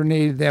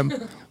alternated them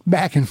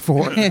back and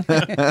forth.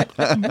 At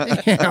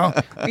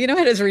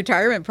his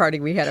retirement party,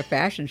 we had a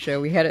fashion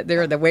show. We had it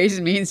there at the Ways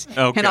and Means,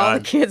 and all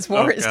the kids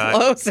wore his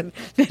clothes and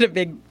did a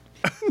big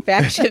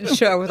fashion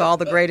show with all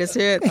the greatest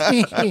hits.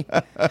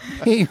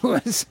 He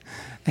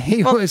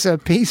was a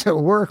piece of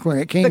work when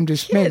it came to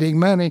spending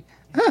money.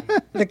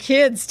 The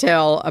kids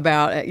tell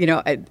about,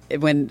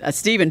 when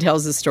Stephen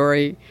tells the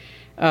story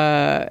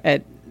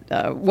at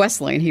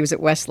West Lane. He was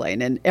at West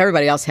Lane, and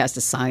everybody else has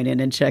to sign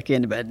in and check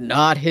in, but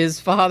not his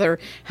father,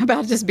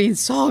 about just being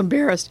so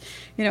embarrassed.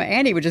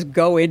 Andy would just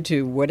go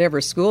into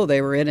whatever school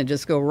they were in and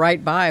just go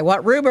right by.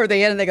 What room are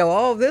they in? And they go,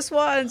 oh, this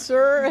one,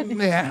 sir.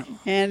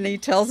 And he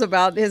tells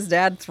about his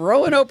dad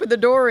throwing open the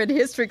door in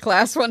history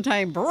class one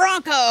time,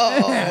 Bronco,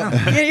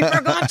 you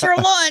forgot your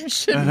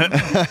lunch.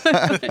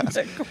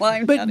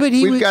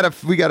 We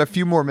got a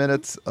few more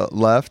minutes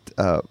left,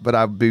 but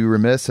I'd be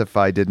remiss if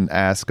I didn't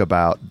ask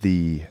about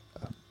the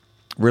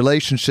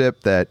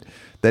relationship that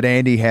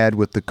Andy had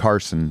with the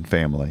Carson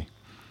family,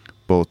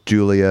 both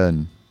Julia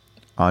and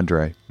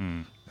Andre.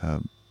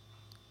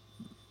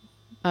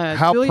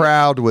 How Julia-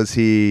 proud was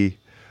he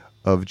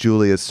of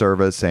Julia's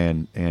service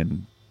and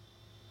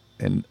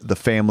the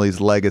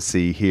family's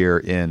legacy here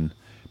in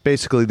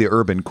basically the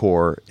urban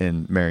core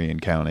in Marion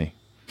County?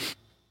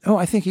 Oh,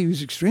 I think he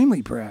was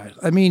extremely proud.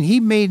 I mean, he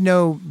made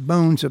no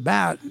bones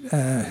about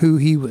who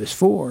he was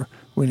for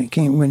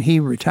when he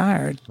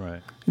retired.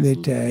 Right.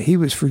 That he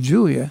was for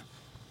Julia.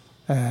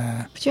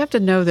 But you have to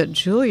know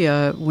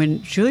that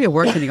when Julia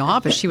worked in the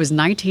office, she was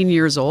 19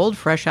 years old,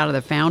 fresh out of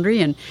the foundry.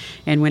 And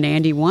when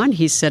Andy won,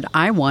 he said,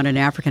 I want an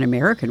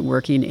African-American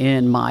working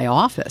in my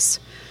office.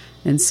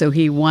 And so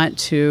he went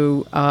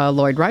to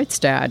Lloyd Wright's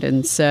dad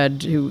and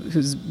said,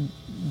 who's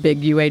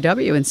big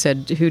UAW, and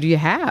said, who do you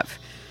have?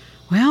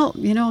 Well,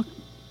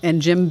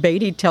 and Jim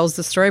Beatty tells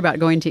the story about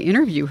going to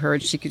interview her.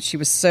 And she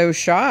was so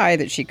shy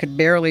that she could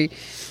barely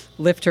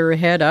lift her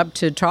head up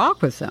to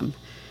talk with them.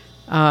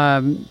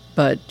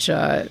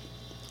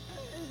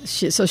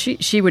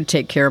 She would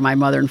take care of my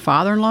mother and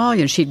father-in-law.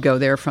 She'd go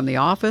there from the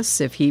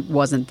office. If he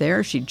wasn't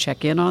there, she'd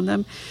check in on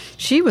them.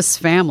 She was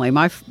family.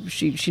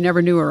 She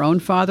never knew her own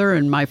father,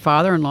 and my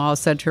father-in-law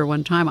said to her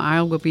one time,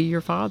 I will be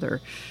your father.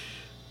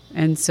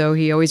 And so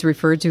he always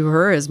referred to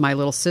her as my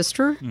little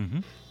sister. Mm-hmm.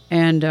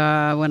 And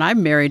when I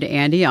married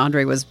Andy,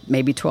 Andre was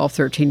maybe 12,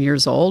 13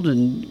 years old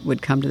and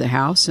would come to the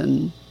house.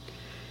 And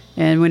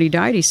when he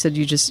died, he said,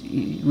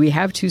 we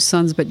have two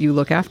sons, but you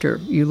look after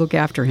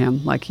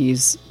him like he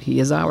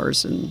is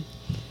ours. And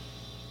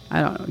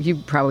I don't know, you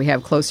probably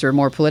have closer,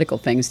 more political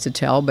things to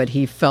tell, but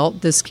he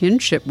felt this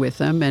kinship with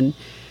them, and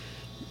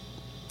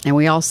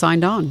we all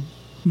signed on.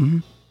 Mm-hmm.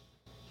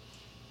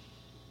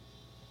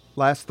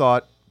 Last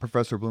thought,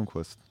 Professor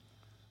Bloomquist.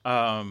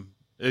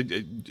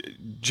 A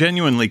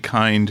genuinely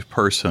kind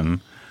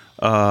person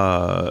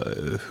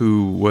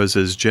who was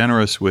as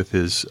generous with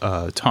his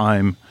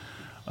time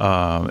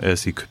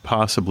as he could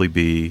possibly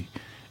be,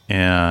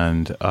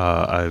 and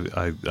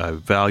I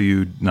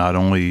valued not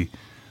only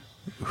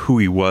who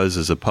he was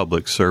as a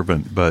public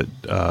servant, but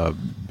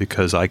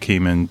because he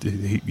came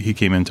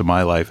into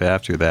my life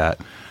after that,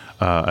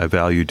 I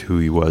valued who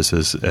he was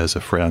as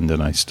a friend,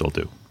 and I still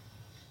do.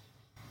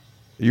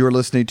 You are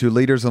listening to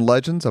Leaders and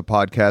Legends, a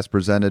podcast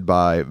presented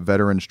by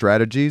Veteran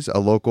Strategies, a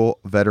local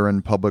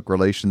veteran public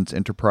relations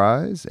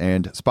enterprise,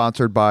 and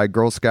sponsored by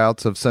Girl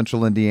Scouts of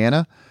Central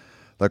Indiana,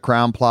 the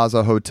Crown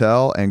Plaza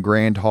Hotel and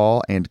Grand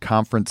Hall and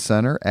Conference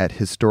Center at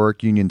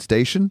Historic Union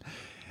Station,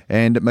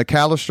 and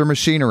McAllister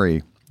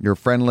Machinery, your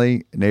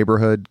friendly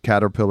neighborhood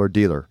Caterpillar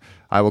dealer.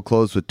 I will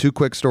close with two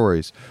quick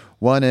stories.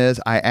 One is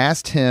I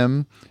asked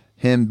him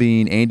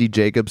being Andy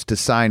Jacobs, to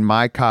sign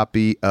my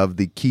copy of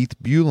the Keith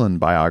Bulin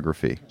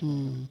biography.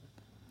 Mm.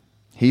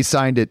 He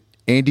signed it,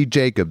 Andy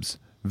Jacobs,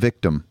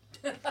 victim.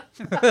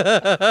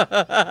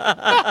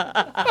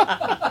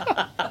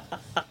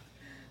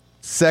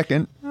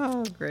 Second,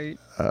 great.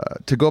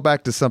 To go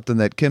back to something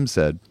that Kim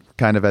said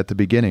kind of at the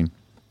beginning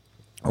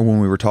when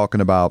we were talking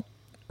about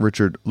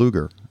Richard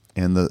Lugar,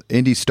 and the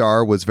Indy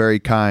Star was very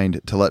kind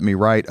to let me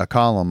write a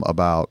column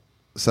about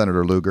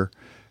Senator Lugar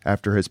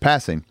after his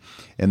passing.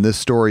 And this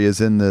story is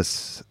in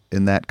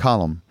that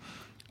column.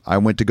 I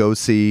went to go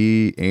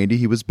see Andy.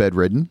 He was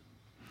bedridden.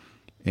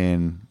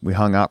 And we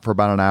hung out for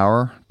about an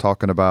hour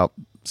talking about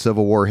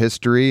Civil War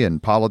history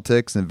and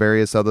politics and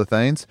various other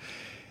things.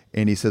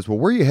 And he says, well,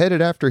 where are you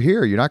headed after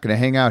here? You're not going to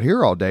hang out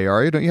here all day,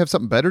 are you? Don't you have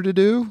something better to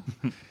do?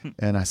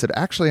 And I said,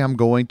 actually, I'm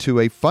going to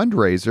a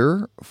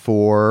fundraiser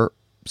for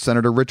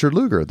Senator Richard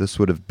Lugar. This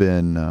would have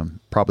been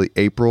probably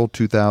April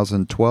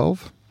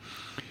 2012.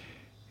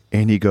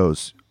 And he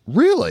goes,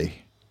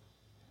 really?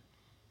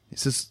 He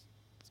says,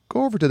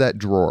 go over to that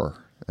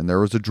drawer. And there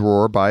was a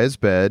drawer by his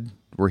bed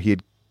where he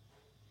had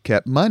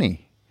kept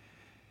money.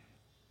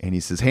 And he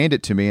says, hand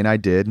it to me. And I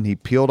did. And he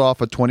peeled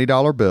off a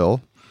 $20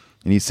 bill.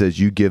 And he says,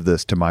 you give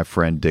this to my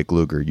friend Dick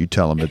Lugar. You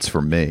tell him it's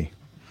from me.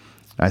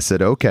 I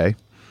said, okay.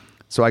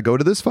 So I go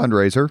to this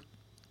fundraiser.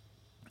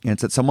 And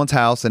it's at someone's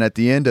house. And at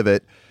the end of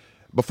it,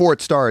 before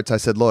it starts, I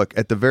said, look,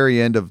 at the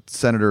very end of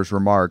Senator's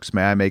remarks,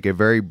 may I make a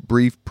very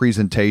brief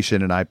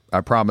presentation, and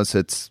I promise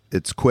it's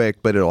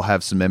quick, but it'll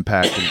have some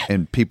impact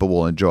and people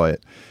will enjoy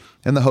it.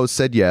 And the host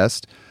said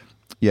yes.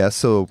 Yes,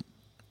 so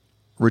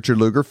Richard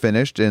Lugar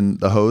finished, and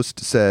the host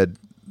said,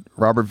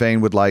 Robert Vane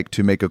would like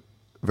to make a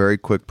very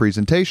quick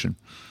presentation.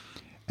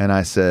 And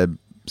I said,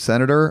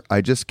 Senator,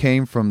 I just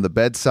came from the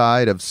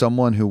bedside of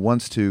someone who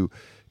wants to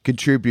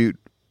contribute,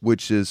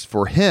 which is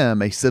for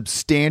him a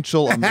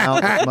substantial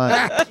amount of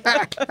money.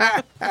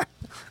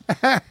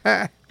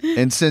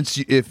 And since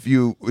if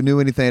you knew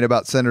anything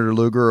about Senator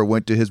Lugar or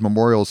went to his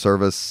memorial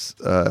service,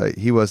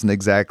 he wasn't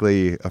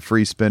exactly a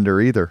free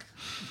spender either.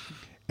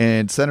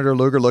 And Senator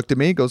Lugar looked at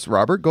me and goes,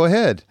 Robert, go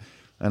ahead.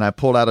 And I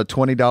pulled out a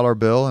 $20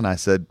 bill and I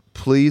said,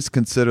 please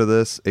consider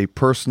this a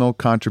personal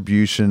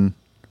contribution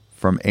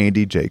from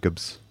Andy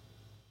Jacobs.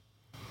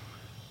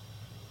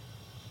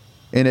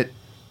 And it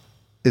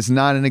is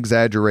not an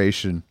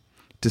exaggeration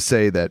to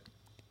say that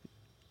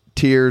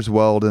tears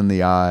welled in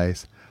the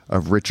eyes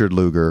of Richard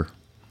Lugar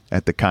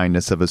at the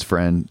kindness of his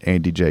friend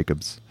Andy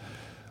Jacobs.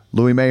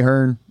 Louis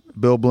Mahern,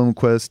 Bill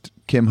Bloomquist,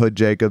 Kim Hood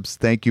Jacobs,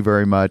 thank you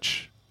very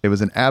much It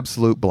was an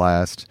absolute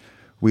blast.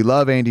 We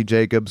love Andy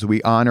Jacobs.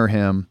 We honor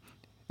him.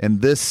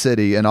 And this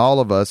city and all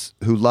of us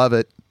who love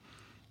it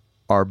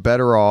are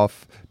better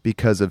off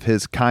because of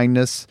his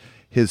kindness,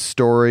 his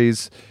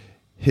stories,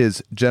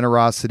 his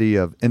generosity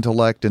of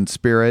intellect and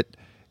spirit.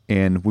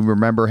 And we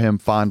remember him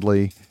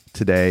fondly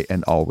today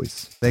and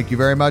always. Thank you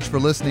very much for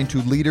listening to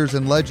Leaders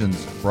and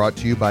Legends, brought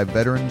to you by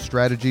Veteran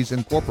Strategies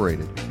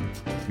Incorporated.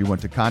 If you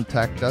want to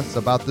contact us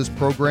about this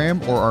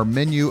program or our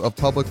menu of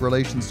public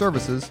relations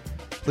services,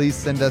 please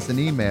send us an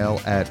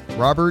email at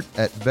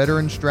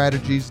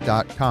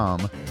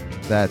robert@veteranstrategies.com.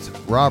 That's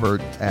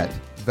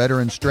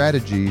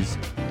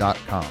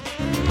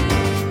robert@veteranstrategies.com.